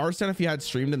still do Hearthstone if you had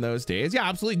streamed in those days? Yeah,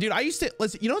 absolutely, dude. I used to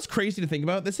listen. You know what's crazy to think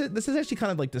about? This is actually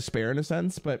kind of like despair in a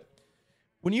sense. But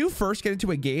when you first get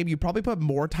into a game, you probably put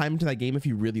more time into that game if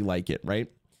you really like it, right?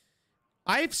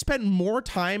 I've spent more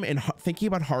time in thinking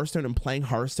about Hearthstone and playing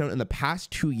Hearthstone in the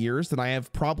past 2 years than I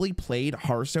have probably played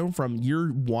Hearthstone from year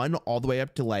 1 all the way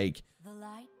up to like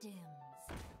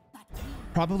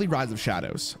probably Rise of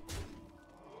Shadows,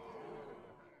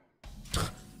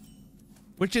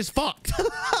 which is fucked. Your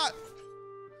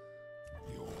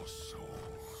soul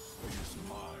is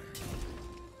mine.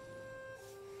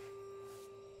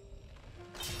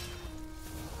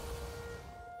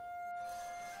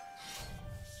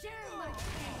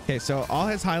 Okay, so all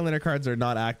his Highlander cards are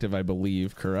not active, I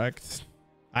believe, correct?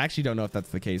 I actually don't know if that's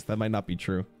the case. That might not be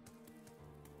true.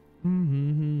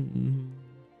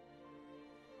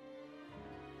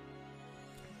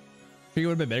 He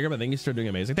would have been bigger, but I think he's still doing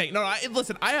amazing. No,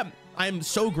 listen, I am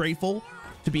so grateful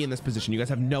to be in this position. You guys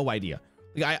have no idea.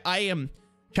 Like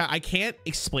I can't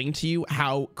explain to you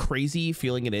how crazy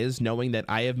feeling it is knowing that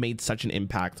I have made such an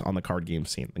impact on the card game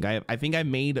scene. Like I think I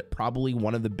made probably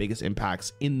one of the biggest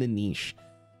impacts in the niche,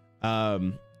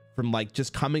 from like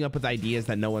just coming up with ideas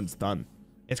that no one's done.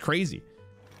 It's crazy,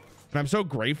 and I'm so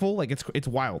grateful. Like it's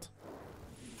wild.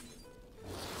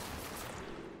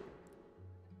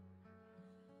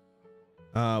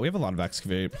 We have a lot of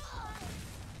excavate.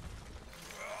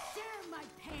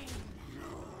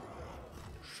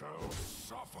 Shall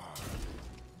suffer.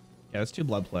 Yeah, that's 2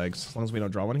 blood plagues. As long as we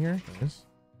don't draw one here. Nice.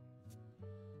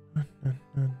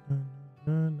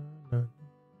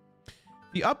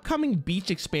 The upcoming beach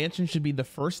expansion should be the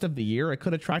first of the year. It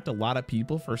could attract a lot of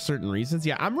people for certain reasons.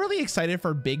 Yeah, I'm really excited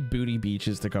for big booty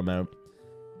beaches to come out.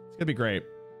 It's gonna be great.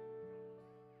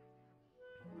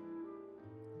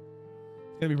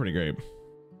 gonna be pretty great.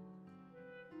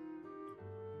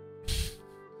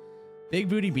 Big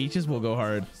booty beaches will go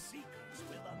hard.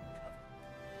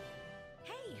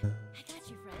 Hey, I got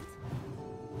you, friend.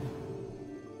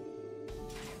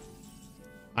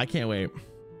 I can't wait.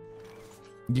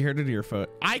 You heard it to your foot.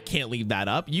 I can't leave that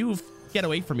up. You get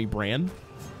away from me, Bran.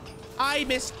 I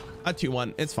missed a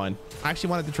 2-1. It's fine. I actually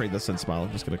wanted to trade this in Smile.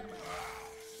 I'm just gonna.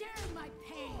 Share my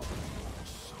pain.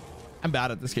 I'm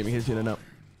bad at this game because you didn't know.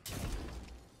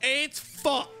 It's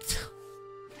fucked.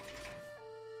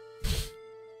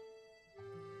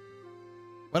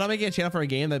 When I'm making a channel for a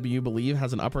game that you believe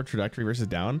has an upward trajectory versus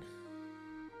down,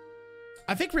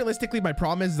 I think realistically my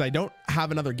problem is I don't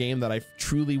have another game that I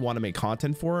truly want to make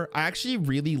content for. I actually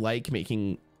really like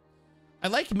making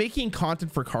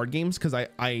content for card games because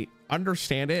I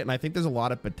understand it and I think there's a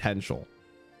lot of potential.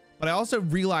 But I also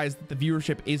realize that the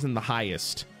viewership isn't the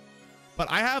highest.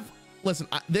 But I have, listen,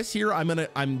 this year I'm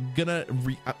gonna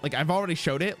like I've already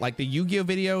showed it, like the Yu-Gi-Oh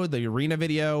video, the Arena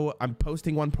video. I'm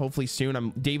posting one hopefully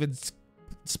soon. David's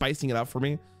spicing it up for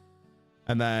me,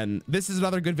 and then this is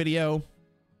another good video,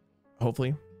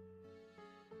 hopefully.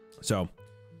 So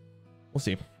we'll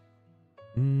see.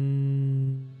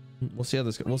 We'll see how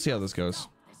this goes.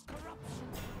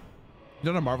 You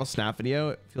done a Marvel Snap video?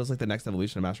 It feels like the next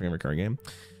evolution of mastering a recurring game.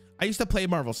 I used to play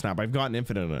Marvel Snap. I've gotten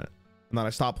infinite in it, and then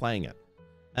I stopped playing it.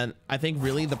 And I think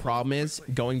really the problem is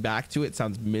going back to it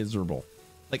sounds miserable.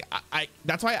 Like I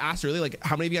that's why I asked earlier, like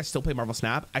how many of you guys still play Marvel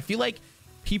Snap? I feel like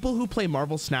people who play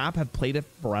Marvel Snap have played it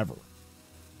forever.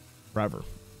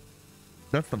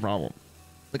 That's the problem.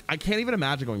 Like I can't even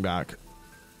imagine going back.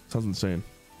 Sounds insane.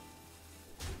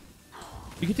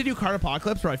 You get to do Card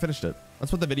Apocalypse, where I finished it.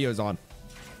 That's what the video is on.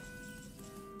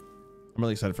 I'm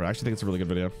really excited for it. I actually think it's a really good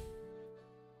video.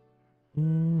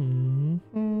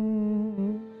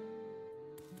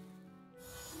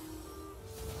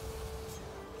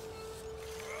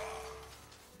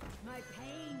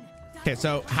 Okay,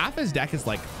 so half his deck is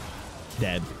like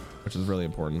dead, which is really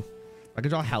important. If I could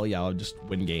draw Hell Yeah, I'll just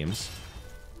win games.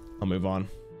 I'll move on.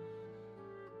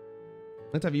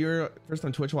 Let's have you first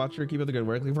time Twitch watcher. Keep up the good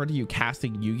work. Looking forward to you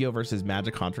casting Yu-Gi-Oh versus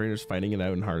Magic Contra Raiders, fighting it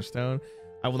out in Hearthstone.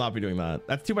 I will not be doing that.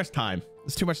 That's too much time.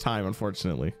 It's too much time,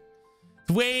 unfortunately.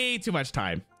 It's way too much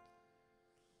time.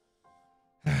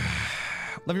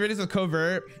 Love you ready with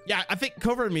Covert. Yeah, I think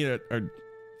Covert and me are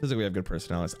feels like we have good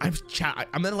personalities. I'm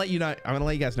gonna let you know. I'm gonna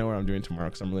let you guys know what I'm doing tomorrow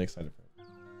because I'm really excited for it.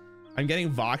 I'm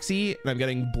getting Voxy and I'm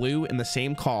getting Blue in the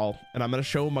same call, and I'm gonna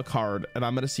show them a card, and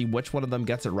I'm gonna see which one of them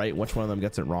gets it right, which one of them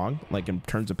gets it wrong, like in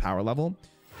terms of power level.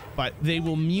 But they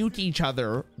will mute each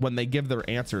other when they give their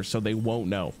answers, so they won't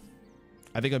know.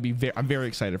 I think I'm very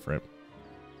excited for it.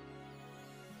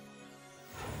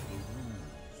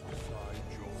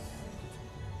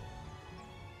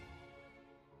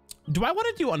 Do I want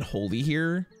to do Unholy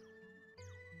here?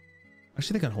 I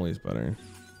actually think Unholy is better.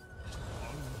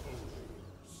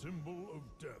 Symbol of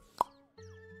death.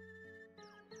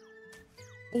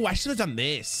 Oh, I should have done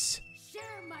this. Share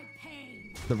my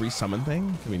pain. The resummon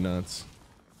thing can be nuts.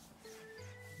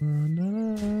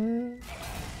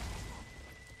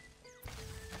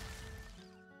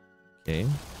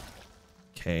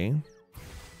 Okay.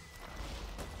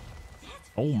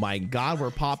 Oh my God, we're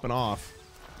popping off.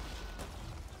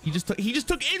 He just took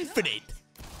infinite.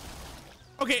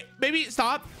 Okay, maybe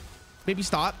stop.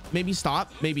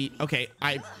 Maybe okay,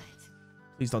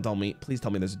 please don't tell me. Please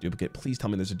tell me there's a duplicate. Please tell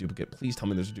me there's a duplicate. Please tell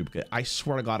me there's a duplicate. I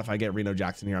swear to God, if I get Reno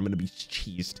Jackson here, I'm gonna be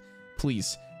cheesed.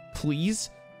 Please.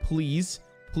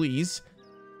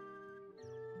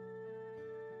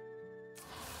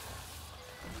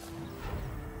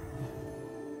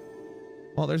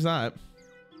 Well, there's that.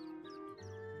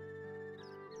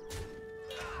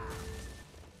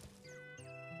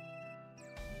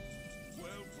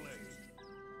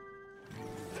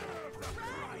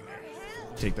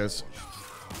 Take this.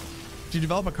 Did you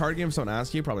develop a card game? Someone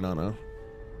asked you? Probably not. No.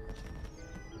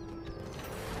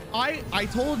 I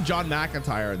told John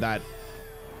McIntyre that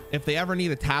if they ever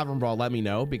need a tavern brawl, let me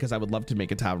know, because I would love to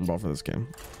make a tavern brawl for this game.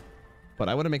 But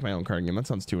I want to make my own card game. That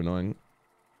sounds too annoying.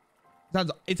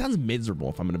 It sounds miserable,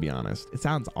 if I'm going to be honest. It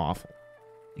sounds awful.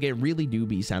 Like, it really do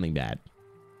be sounding bad.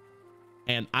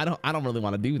 And I don't really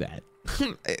want to do that.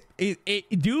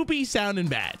 it do be sounding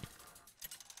bad.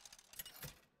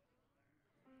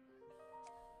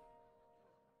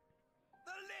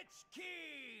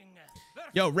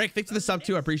 Yo, Rick, thanks for the sub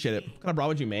too. I appreciate it. What kind of brawl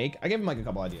would you make? I gave him like a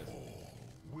couple ideas.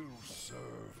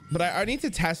 But I need to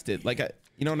test it. Like,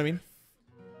 you know what I mean?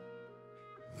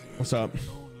 What's up?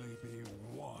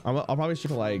 I'll probably shoot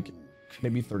for like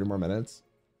maybe 30 more minutes.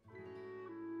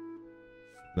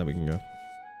 Then we can go.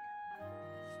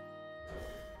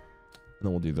 And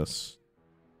then we'll do this.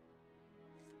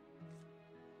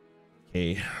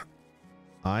 Okay.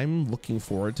 I'm looking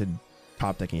forward to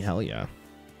top decking hell yeah.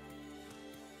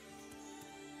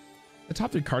 The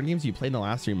top 3 card games you played in the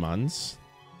last 3 months.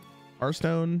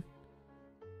 Hearthstone.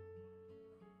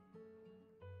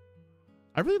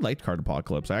 I really liked Card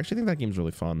Apocalypse. I actually think that game's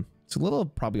really fun. It's a little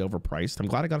probably overpriced. I'm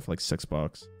glad I got it for like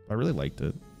 $6. I really liked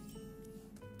it.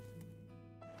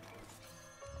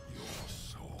 Your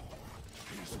soul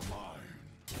is mine.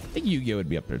 I think Yu-Gi-Oh would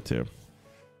be up there too.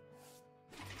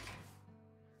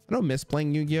 I don't miss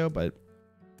playing Yu-Gi-Oh, but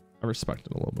I respect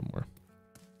it a little bit more.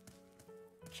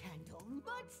 Candle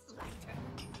Mudslider.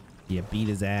 Yeah, beat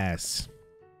his ass.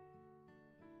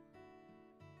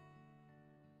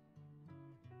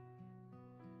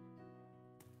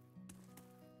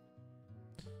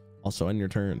 Also, end your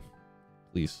turn,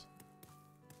 please.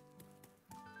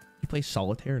 You play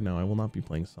solitaire? No, I will not be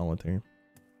playing solitaire.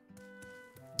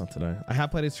 Not today. I have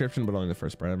played Inscription, but only the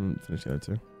first part. I haven't finished the other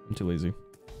 2. I'm too lazy.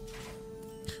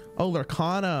 Oh,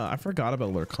 Lurkana. I forgot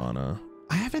about Lurkana.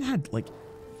 I haven't had like,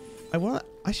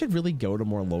 I should really go to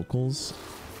more locals.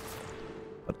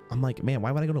 But I'm like, man,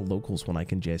 why would I go to locals when I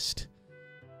can just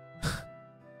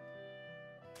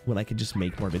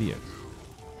make more videos?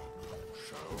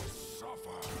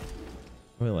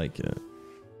 I really like it.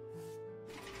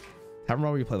 Having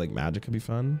where you play like Magic could be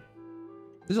fun.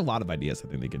 There's a lot of ideas I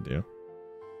think they could do.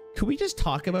 Could we just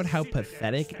talk about how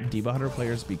pathetic Diva Hunter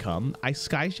players become? I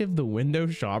skyshifted the window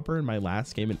shopper in my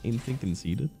last game and instant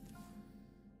conceded.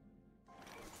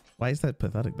 Why is that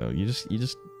pathetic though? You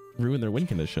just ruin their win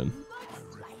condition.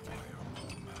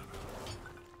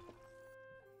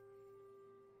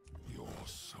 Your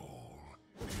soul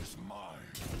is mine.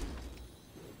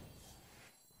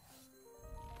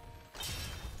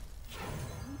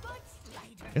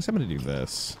 I guess I'm gonna do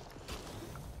this.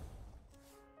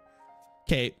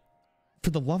 Okay, for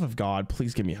the love of God,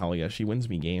 please give me hell yeah. She wins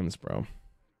me games, bro.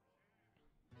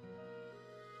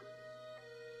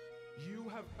 You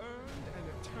have earned an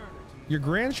eternity. Your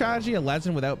grand strategy, a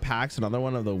legend without packs, another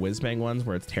one of the whiz-bang ones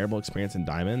where it's terrible experience in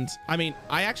diamonds. I mean,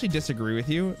 I actually disagree with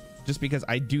you just because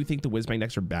I do think the whiz-bang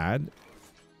decks are bad.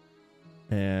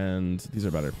 And these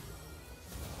are better.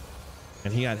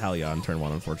 And he had hell yeah on turn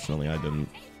 1, unfortunately. I didn't.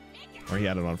 Or he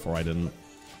had it on 4, I didn't.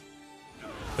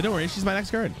 But don't worry, she's my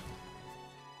next card.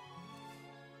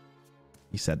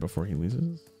 He said before he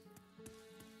loses.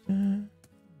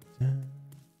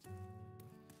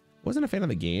 Wasn't a fan of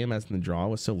the game as the draw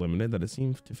was so limited that it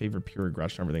seemed to favor pure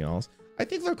aggression and everything else. I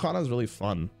think Lurkana is really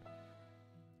fun.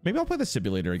 Maybe I'll play the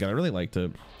Simulator again. I really liked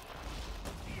it.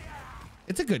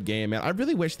 It's a good game, man. I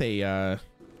really wish they God,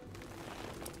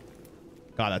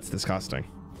 that's disgusting.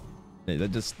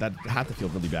 That had to feel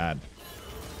really bad.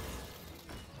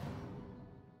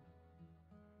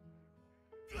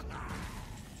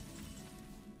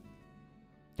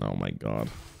 Oh my God.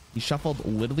 He shuffled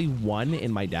literally 1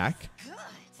 in my deck.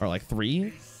 Or like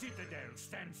 3.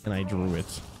 And I drew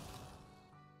it.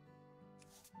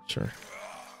 Sure.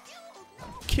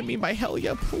 Give me my hell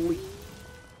yeah, please.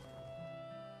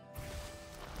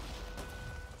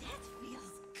 That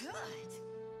feels good.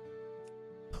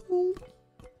 Hold.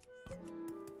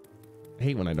 I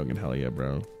hate when I don't get hell yeah,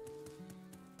 bro.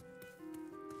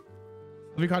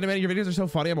 Love your content, man. Your videos are so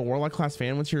funny. I'm a Warlock class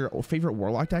fan. What's your favorite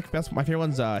Warlock deck? My favorite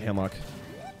one's Handlock.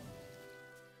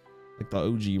 Like the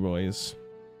OG boys.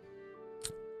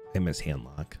 I miss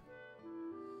Handlock.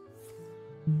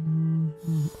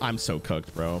 I'm so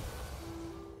cooked, bro.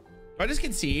 Do I just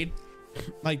concede?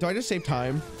 Like, do I just save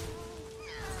time?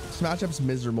 This matchup's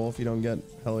miserable if you don't get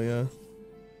hell yeah.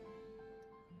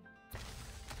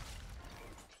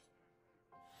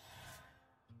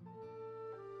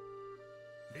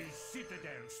 The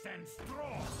citadel stands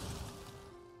strong.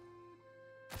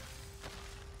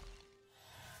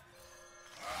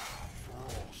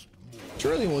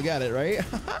 Surely we'll get it, right?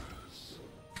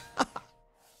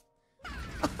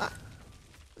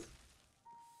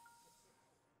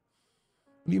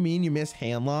 What do you mean you miss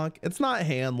Handlock? It's not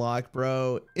Handlock,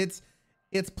 bro. It's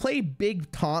play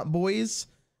big taunt boys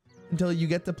until you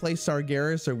get to play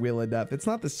Sargeras or Wheel of Death. It's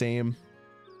not the same.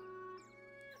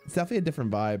 It's definitely a different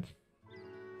vibe.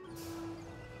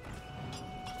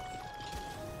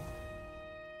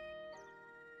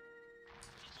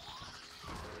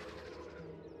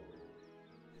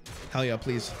 Hell yeah,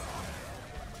 please.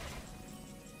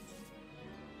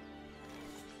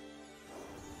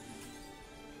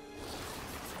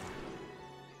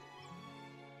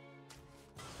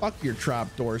 Fuck your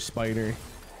trapdoor, spider.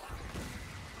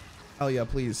 Hell yeah,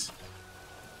 please.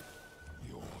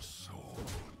 Your soul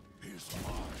is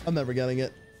mine. I'm never getting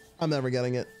it. I'm never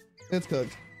getting it. It's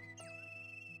cooked.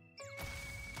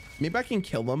 Maybe I can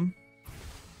kill them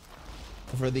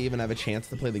before they even have a chance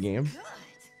to play the game.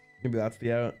 Maybe that's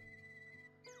the out.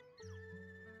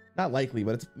 Not likely,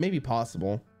 but it's maybe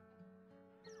possible.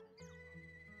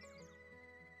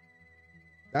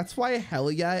 That's why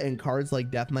Helia and cards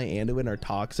like Death Knight Anduin are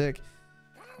toxic.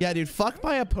 Yeah, dude, fuck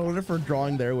my opponent for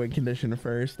drawing their win condition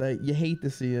first. You hate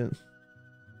to see it.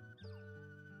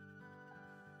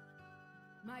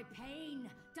 My pain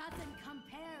doesn't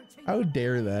compare to How your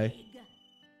dare they? plague.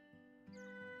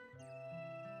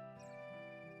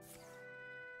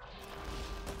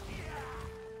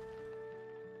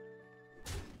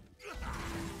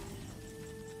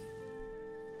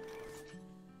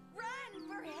 Run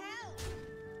for help!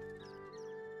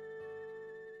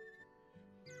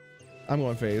 I'm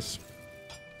going face.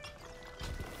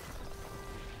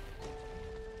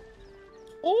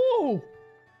 Oh!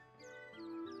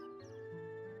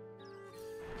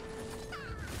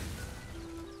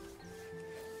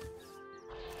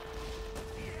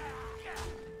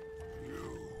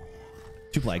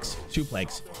 Two plagues, two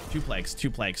plagues, two plagues,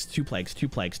 two plagues, two plagues, two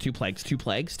plagues, two plagues, two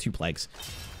plagues, two plagues,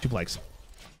 two plagues.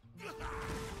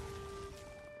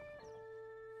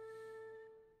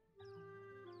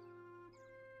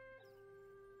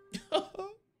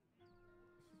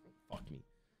 Fuck me.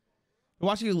 I'm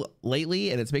watching you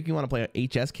lately and it's making me want to play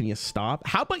HS. Can you stop?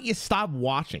 How about you stop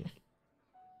watching?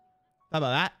 How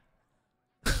about that?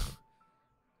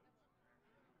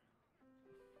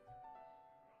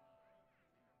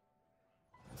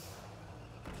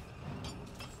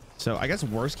 So I guess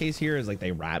worst case here is like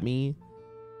they rat me,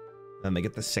 then they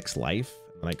get the 6 life,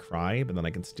 and then I cry, but then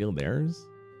I can steal theirs.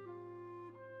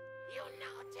 You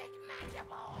naughty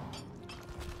mandible!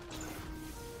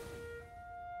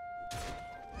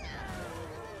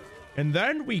 And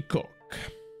then we cook.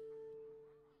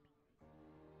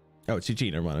 Oh, it's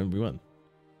GG. Never mind. We won.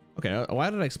 Okay.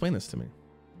 Why did I explain this to me?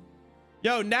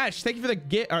 Yo, Nash, thank you for the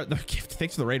gift. The gift.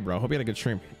 Thanks for the raid, bro. Hope you had a good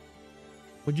stream.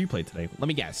 What'd you play today? Let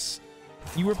me guess.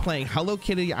 You were playing Hello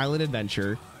Kitty Island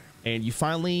Adventure, and you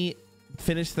finally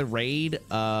finished the raid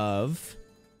of...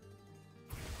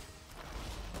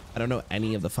 I don't know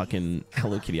any of the fucking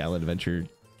Hello Kitty Island Adventure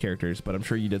characters, but I'm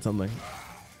sure you did something.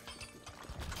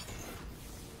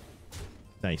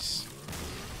 Nice.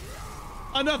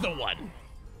 Another one.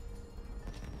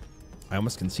 I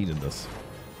almost conceded this.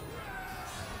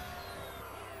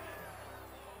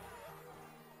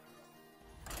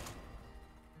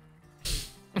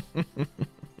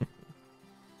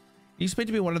 You explained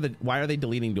to me one of the why are they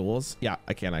deleting duels? Yeah,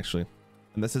 I can actually,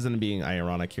 and this isn't being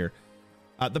ironic here.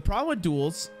 The problem with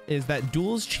duels is that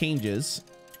duels changes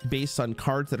based on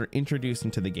cards that are introduced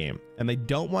into the game, and they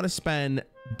don't want to spend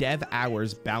dev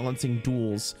hours balancing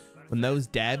duels when those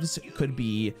devs could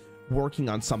be working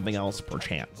on something else per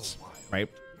chance, right?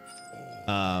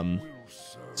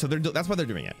 So that's why they're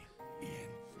doing it.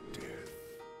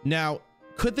 Now,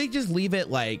 could they just leave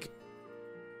it like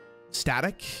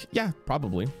static? Yeah,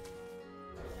 probably.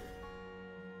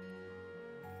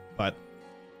 But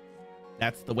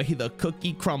that's the way the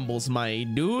cookie crumbles, my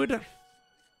dude.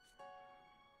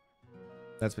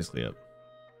 That's basically it.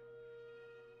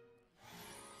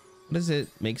 Does it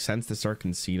make sense to start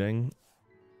conceding?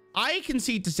 I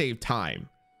concede to save time.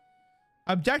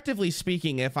 Objectively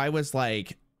speaking, if I was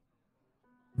like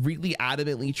really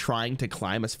adamantly trying to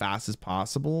climb as fast as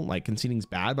possible, like conceding's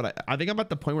bad, but I think I'm at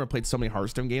the point where I played so many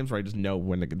Hearthstone games where I just know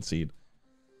when to concede.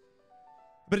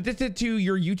 But addicted to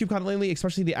your YouTube content lately,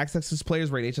 especially the X-Axis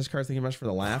players rate HS cards. Thank you very much for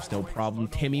the laughs. No problem.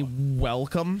 Timmy,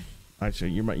 welcome.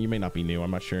 Actually, you may not be new.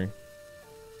 I'm not sure.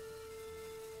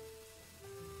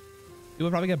 You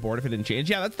would probably get bored if it didn't change.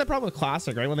 Yeah, that's the problem with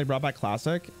Classic, right? When they brought back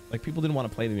Classic, like people didn't want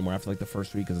to play it anymore after like the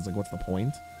first week because it's like, what's the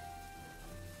point?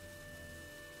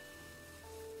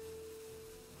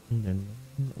 A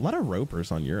lot of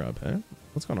ropers on Europe, eh?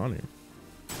 What's going on here?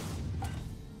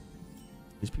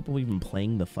 Is people even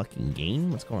playing the fucking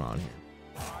game? What's going on here?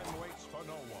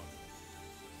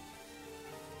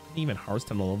 Even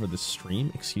Hearthstone all over the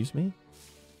stream? Excuse me?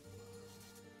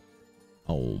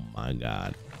 Oh my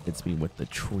god. It's me with the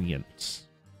treants.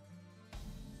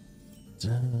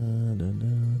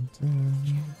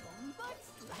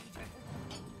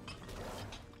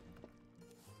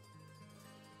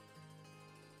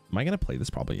 Am I gonna play this?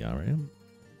 Probably, yeah, right?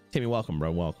 Timmy, welcome,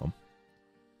 bro. Welcome.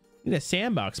 We need a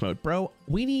sandbox mode, bro.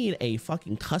 We need a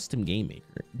fucking custom game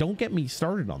maker. Don't get me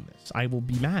started on this. I will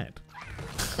be mad.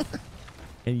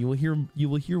 And you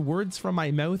will hear words from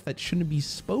my mouth that shouldn't be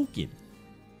spoken.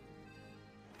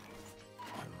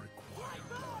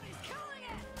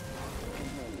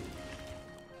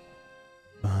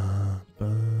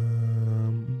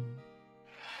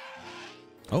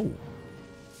 Oh.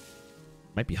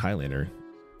 Might be Highlander.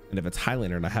 And if it's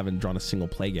Highlander and I haven't drawn a single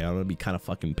plague out, I'm gonna be kind of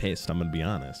fucking pissed. I'm gonna be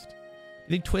honest. You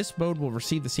think twist mode will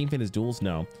receive the same fate as duels?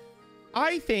 No.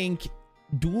 I think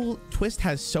dual twist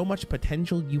has so much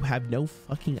potential you have no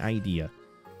fucking idea.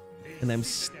 And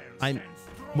I'm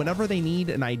whenever they need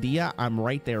an idea, I'm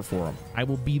right there for them. I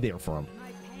will be there for them,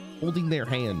 holding their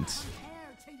hands,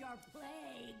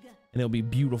 and it'll be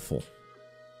beautiful.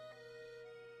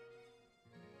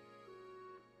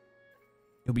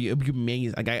 It'll be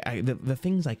amazing. Like the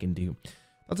things I can do.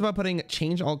 That's about putting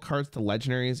change all cards to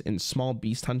legendaries in small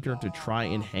beast hunter to try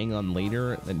and hang on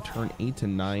later, then turn 8 to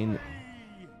 9.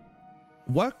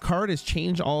 What card is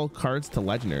change all cards to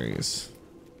legendaries?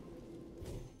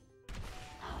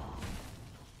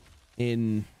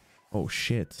 In oh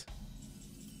shit.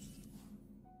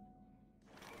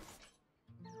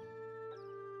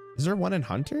 Is there one in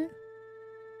Hunter?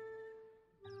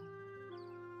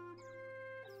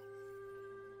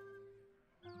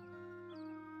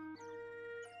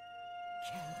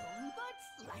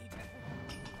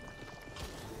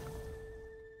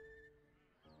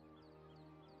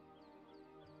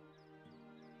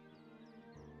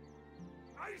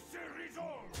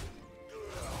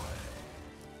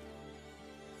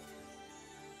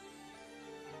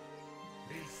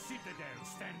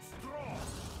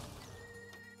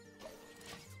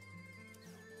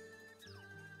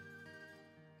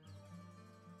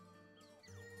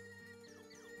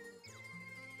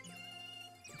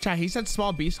 Chat, he said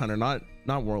small beast hunter, not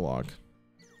warlock.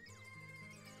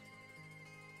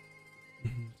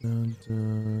 Dun,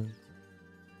 dun.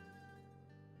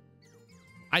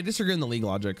 I disagree in the league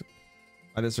logic.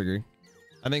 I disagree.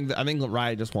 I think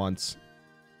Riot just wants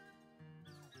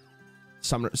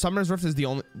Summoner's Rift is the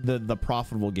only the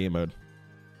profitable game mode,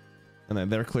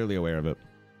 and they're clearly aware of it.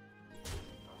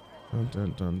 Dun,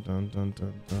 dun, dun, dun, dun,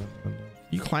 dun, dun, dun.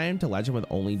 You climb to legend with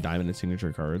only diamond and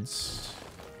signature cards.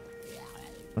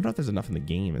 I don't know if there's enough in the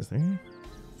game, is there?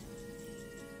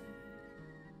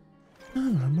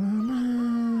 My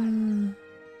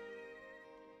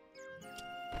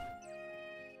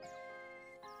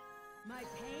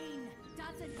pain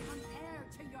doesn't compare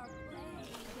to your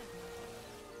plague.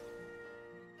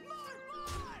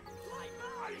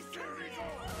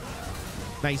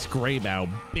 Nice gray bow,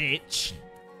 bitch.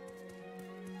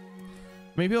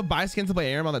 Maybe people buy skins to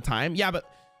play ARAM all the time. Yeah, but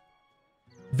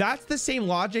that's the same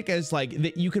logic as like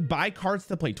that you could buy cards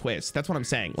to play Twist. That's what I'm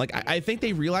saying. Like I think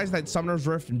they realize that Summoner's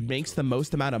Rift makes the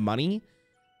most amount of money.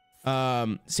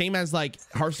 Same as like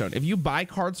Hearthstone. If you buy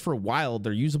cards for Wild,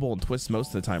 they're usable in Twist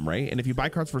most of the time, right? And if you buy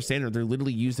cards for Standard, they're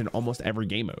literally used in almost every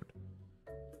game mode.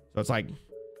 So it's like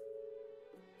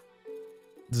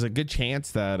there's a good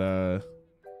chance that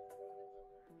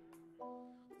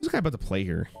what's this guy about to play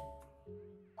here?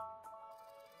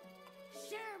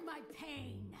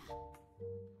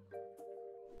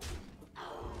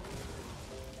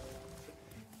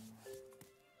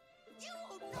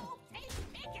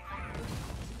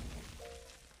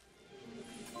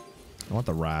 I want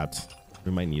the rat.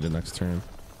 We might need it next turn.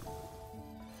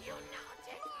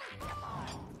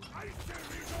 I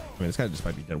mean, this guy just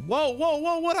might be dead. Whoa, whoa,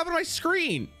 whoa, what happened to my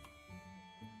screen?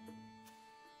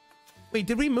 Wait,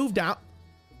 did we move down?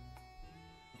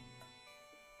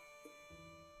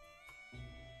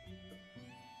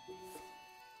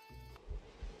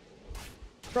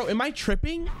 Bro, am I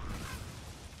tripping?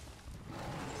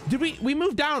 Did we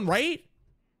moved down, right?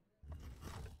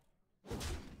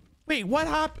 Wait, what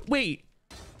happened? Wait,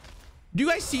 do you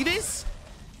guys see this?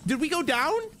 Did we go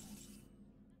down?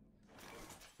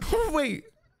 Wait,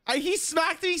 he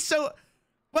smacked me so.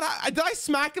 What? Did I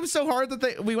smack him so hard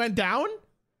that we went down?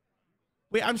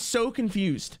 Wait, I'm so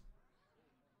confused.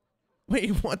 Wait,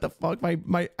 what the fuck? I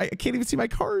can't even see my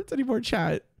cards anymore,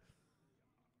 chat.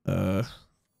 No,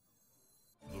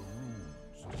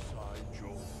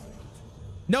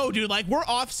 dude, like we're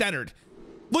off-centered.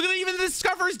 Look at even the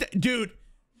discoverers, dude.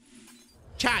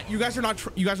 Chat, you guys are not.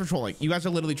 You guys are trolling. You guys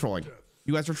are literally trolling.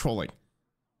 You guys are trolling.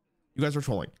 You guys are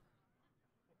trolling.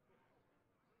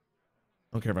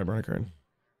 I don't care if I burn a card.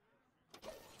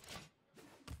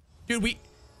 Dude,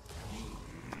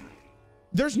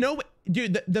 there's no way.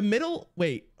 Dude, the middle.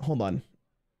 Wait, hold on.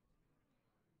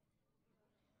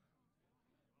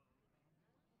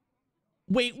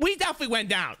 Wait, we definitely went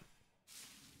down.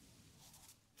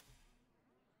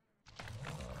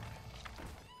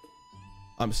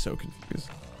 I'm so confused.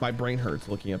 My brain hurts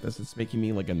looking at this. It's making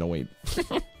me like annoyed.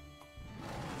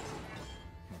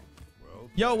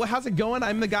 Yo, how's it going?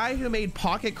 I'm the guy who made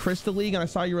Pocket Crystal League, and I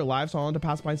saw you were live, so I wanted to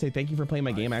pass by and say thank you for playing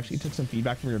my game. I actually took some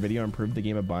feedback from your video and improved the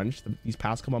game a bunch these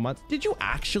past couple of months. Did you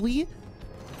actually?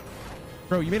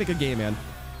 Bro, you made a good game, man.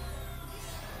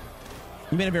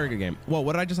 You made a very good game. Whoa,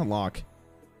 what did I just unlock?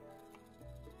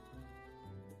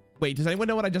 Wait, does anyone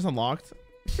know what I just unlocked?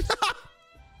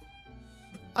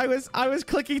 I was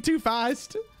clicking too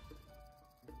fast.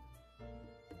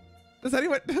 Does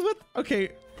anyone? Okay.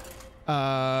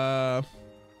 A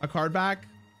card back.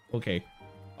 Okay.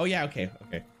 Oh yeah. Okay.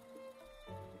 Okay.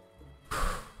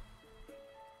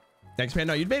 Thanks, man.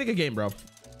 No, you made a good game, bro.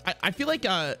 I feel like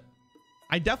I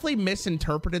definitely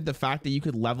misinterpreted the fact that you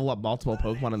could level up multiple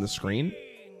Pokemon on the screen,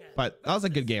 but that was a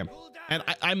good game. And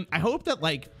I hope that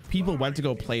like people went to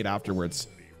go play it afterwards.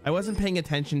 I wasn't paying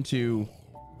attention to.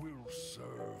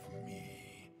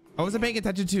 I wasn't paying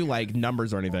attention to like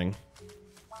numbers or anything.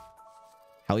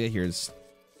 Helia here is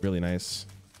really nice.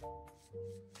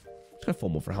 Just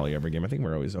gonna FOMO for Helia every game. I think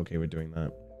we're always okay with doing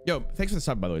that. Yo, thanks for the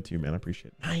sub by the way too, man. I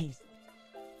appreciate it. Nice.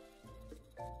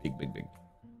 Big, big, big.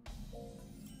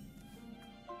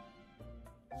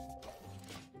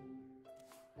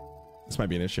 This might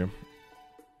be an issue.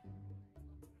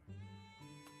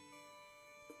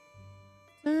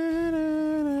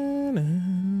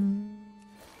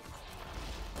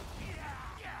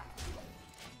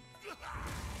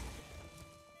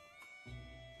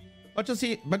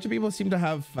 Bunch of people seem to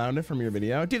have found it from your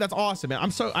video. Dude, that's awesome,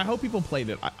 man. I hope people played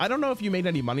it. I don't know if you made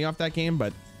any money off that game,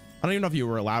 but I don't even know if you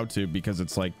were allowed to because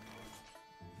it's like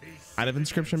kind of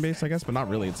inscription based, I guess, but not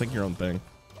really. It's like your own thing.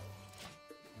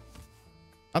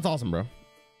 That's awesome, bro.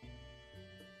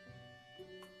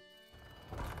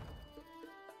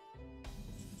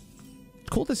 It's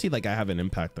cool to see like I have an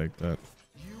impact like that.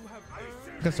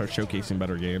 I gotta start showcasing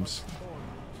better games.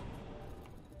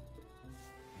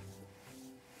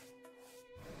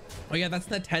 Oh yeah, that's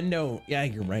Nintendo. Yeah,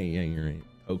 you're right. Yeah, you're right.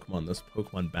 Pokemon, those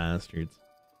Pokemon bastards.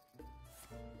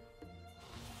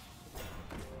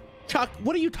 Chuck,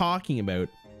 what are you talking about?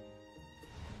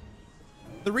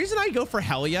 The reason I go for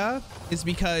Helia is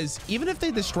because even if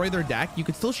they destroy their deck, you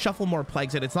could still shuffle more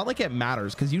plagues in. It's not like it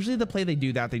matters because usually the play they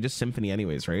do that, they just Symphony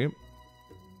anyways, right?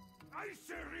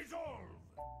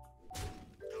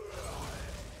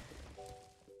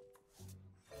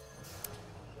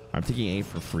 I'm taking 8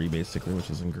 for free basically, which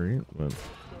isn't great, but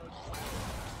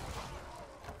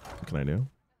what can I do?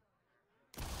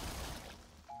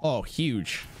 Oh,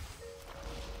 huge.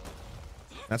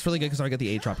 That's really good because I get the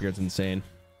 8 drop here. It's insane.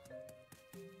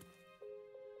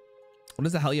 What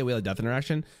is the Helia Wheel of Death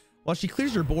interaction? Well, she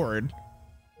clears your board.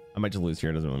 I might just lose here.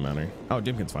 It doesn't really matter. Oh,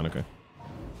 Dimkin's fine. Okay.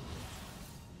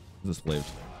 This lived.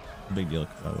 Big deal.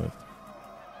 I lived.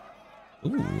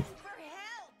 Ooh.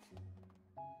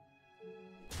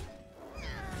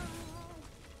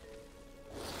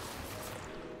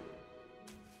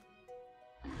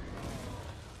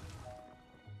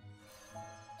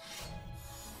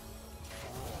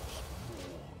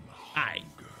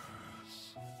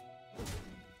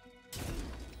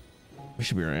 We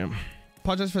should be right.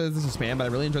 Apologize for this is spam, but I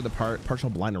really enjoyed the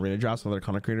partial blind arena drafts with other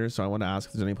content creators, so I want to ask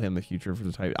if there's any plan in the future for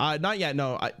the type. Not yet.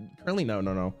 No, currently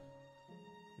no.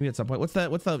 Maybe at some point. What's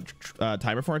the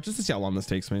timer for it? Just to see how long this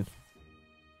takes me.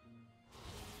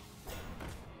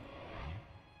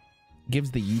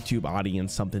 Gives the YouTube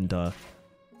audience something to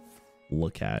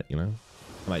look at, you know.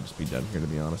 I might just be done here to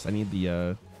be honest. I need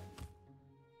the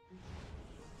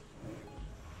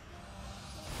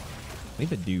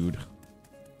dude.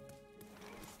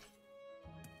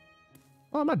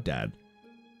 Oh, I'm not dead.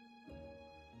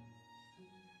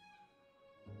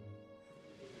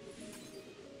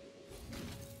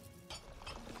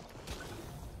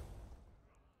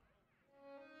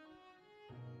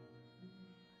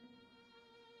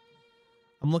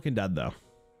 I'm looking dead though.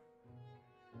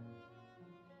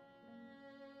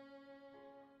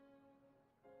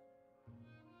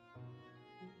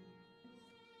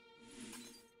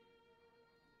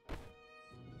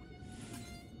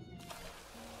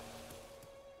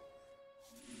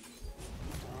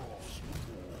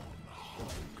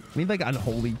 I need like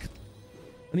unholy.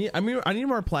 I need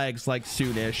more plagues like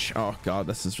soonish. Oh god,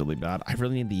 this is really bad. I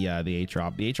really need the 8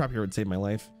 drop. The 8 drop here would save my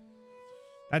life.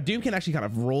 That Doomkin actually kind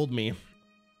of rolled me.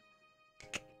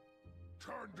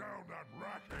 Turn down that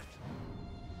racket.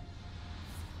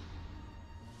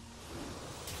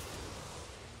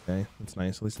 Okay, that's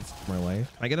nice. At least it's my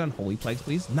life. Can I get unholy plagues,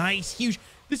 please? Nice, huge.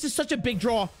 This is such a big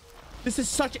draw. This is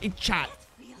such a chat.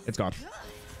 It's gone.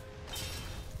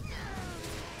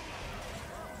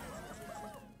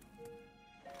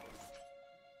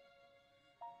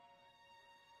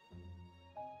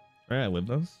 I live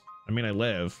those. I mean, I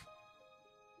live.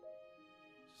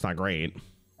 It's not great.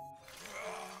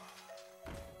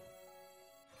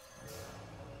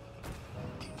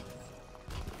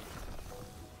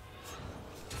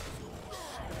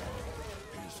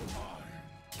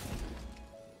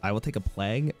 I will take a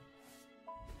plague.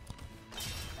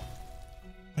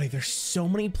 Like, there's so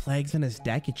many plagues in his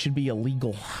deck, it should be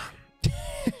illegal.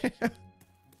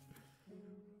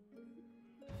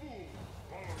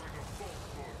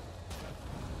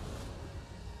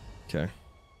 Okay.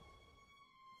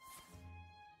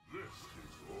 This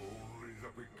is only the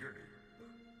beginning.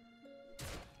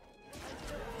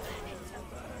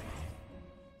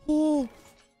 Oh,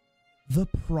 the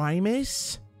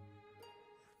Primus.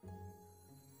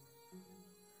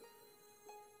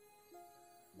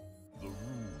 The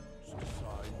runes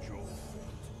decide your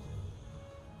fate.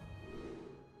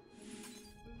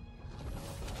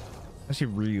 Actually,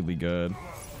 really good.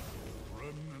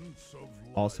 Remnants of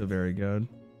Also very good.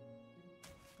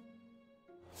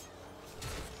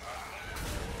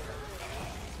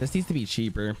 This needs to be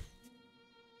cheaper.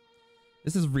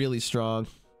 This is really strong.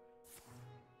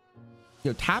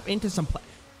 Yo, tap into some play.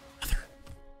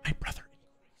 My brother.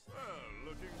 well,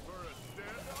 looking for a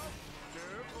stand-up?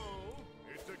 Careful,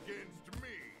 it's against me.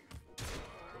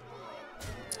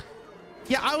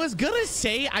 Yeah, I was gonna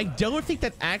say, I don't think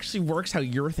that actually works how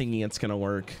you're thinking it's gonna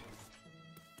work.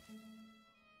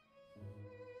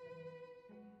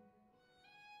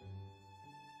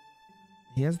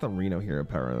 He has the Reno hero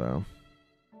power though,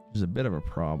 which is a bit of a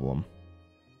problem.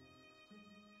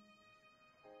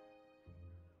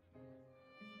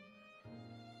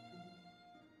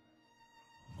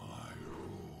 My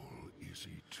rule is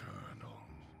eternal.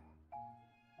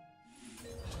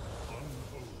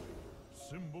 Unholy,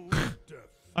 symbol of death.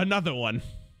 Another one.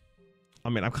 I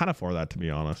mean, I'm kind of for that, to be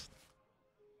honest.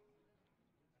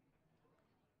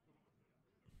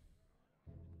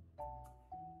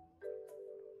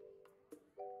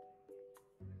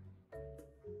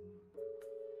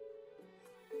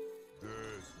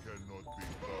 This cannot be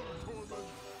done. Torment.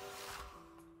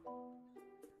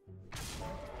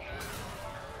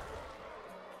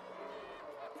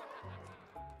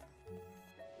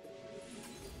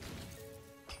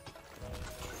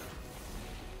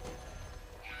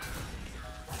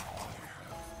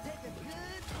 Take a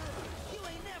good look. You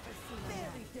ain't never seen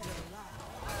very dead alive.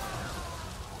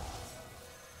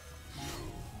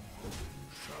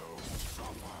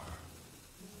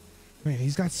 Man,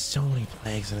 he's got so many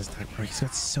plagues in his deck, bro. He's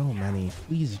got so many.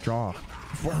 Please draw.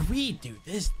 Before we do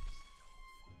this.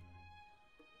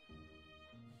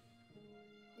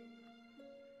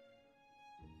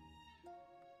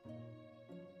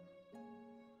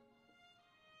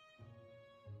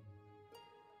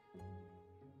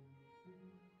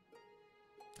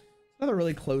 Another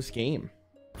really close game.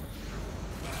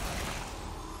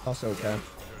 Also okay.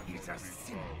 It's a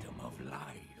symptom of life.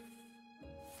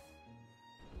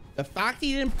 The fact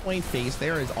he didn't point face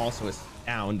there is also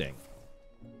astounding.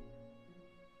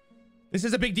 This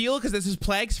is a big deal because this is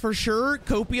plagues for sure.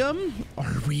 Copium.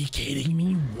 Are we kidding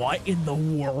me? What in the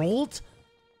world?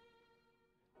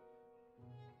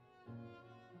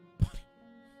 A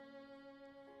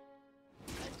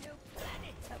new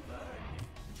planet to burn.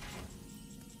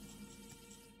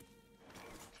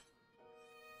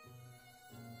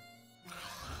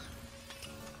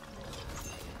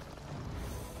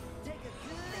 Take a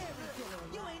good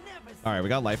look. You ain't never seen All right, we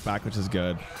got life back, which is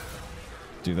good.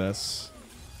 Do this.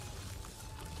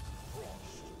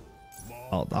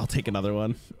 I'll take another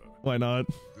one. Why not?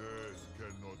 This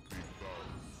cannot be done.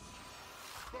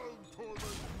 Bone torment.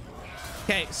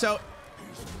 Okay, so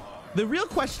the real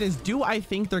question is, do I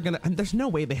think they're gonna? And there's no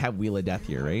way they have Wheel of Death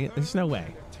here, right? There's no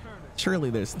way. Surely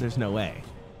there's no way.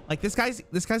 Like this guy's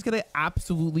gonna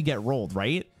absolutely get rolled,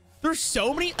 right? There's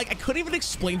so many. Like I couldn't even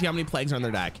explain to you how many plagues are on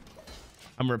their deck.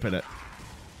 I'm ripping it.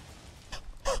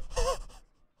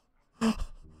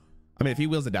 I mean, if he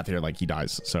Wheels of Death here, like he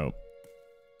dies. So.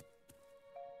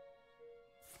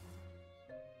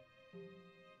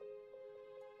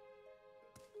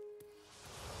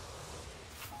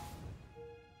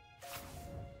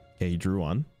 Okay, he drew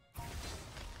one.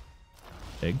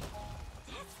 Big.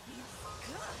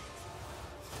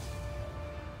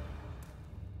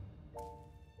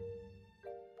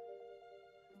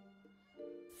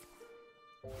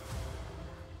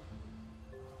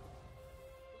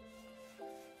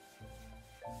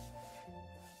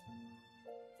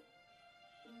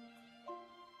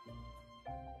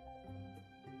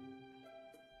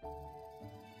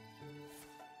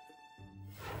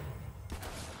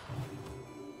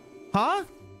 Huh?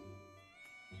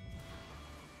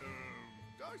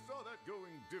 I saw that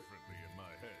going differently in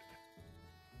my head.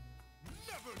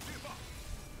 Never give up.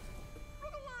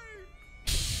 Run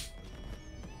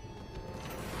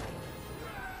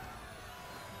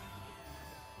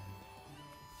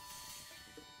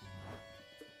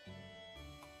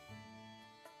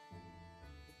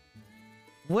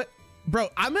away. Bro,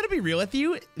 I'm gonna be real with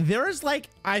you. There's like,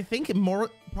 I think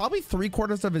probably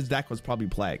 3/4 of his deck was probably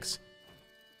plagues.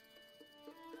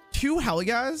 2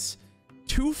 Helgas,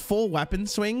 2 full weapon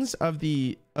swings of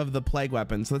the plague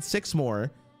weapon. So that's 6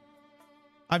 more.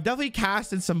 I've definitely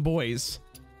casted some boys.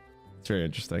 It's very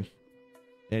interesting.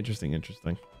 Interesting.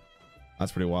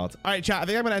 That's pretty wild. All right, chat. I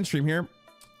think I'm gonna end stream here.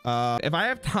 If I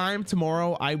have time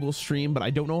tomorrow, I will stream, but I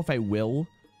don't know if I will.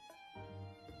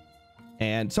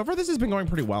 And so far, this has been going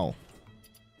pretty well.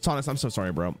 Sonus, I'm so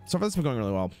sorry, bro. So far, this has been going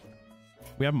really well.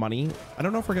 We have money. I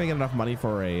don't know if we're gonna get enough money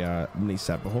for a mini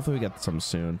set, but hopefully we get some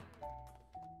soon.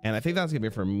 And I think that's gonna be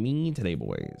it for me today,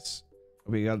 boys.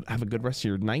 We gotta have a good rest of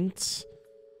your night.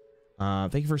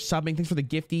 Thank you for subbing. Thanks for the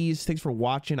gifties. Thanks for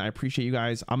watching. I appreciate you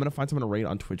guys. I'm gonna find someone to rate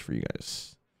on Twitch for you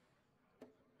guys.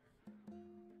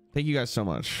 Thank you guys so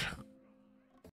much.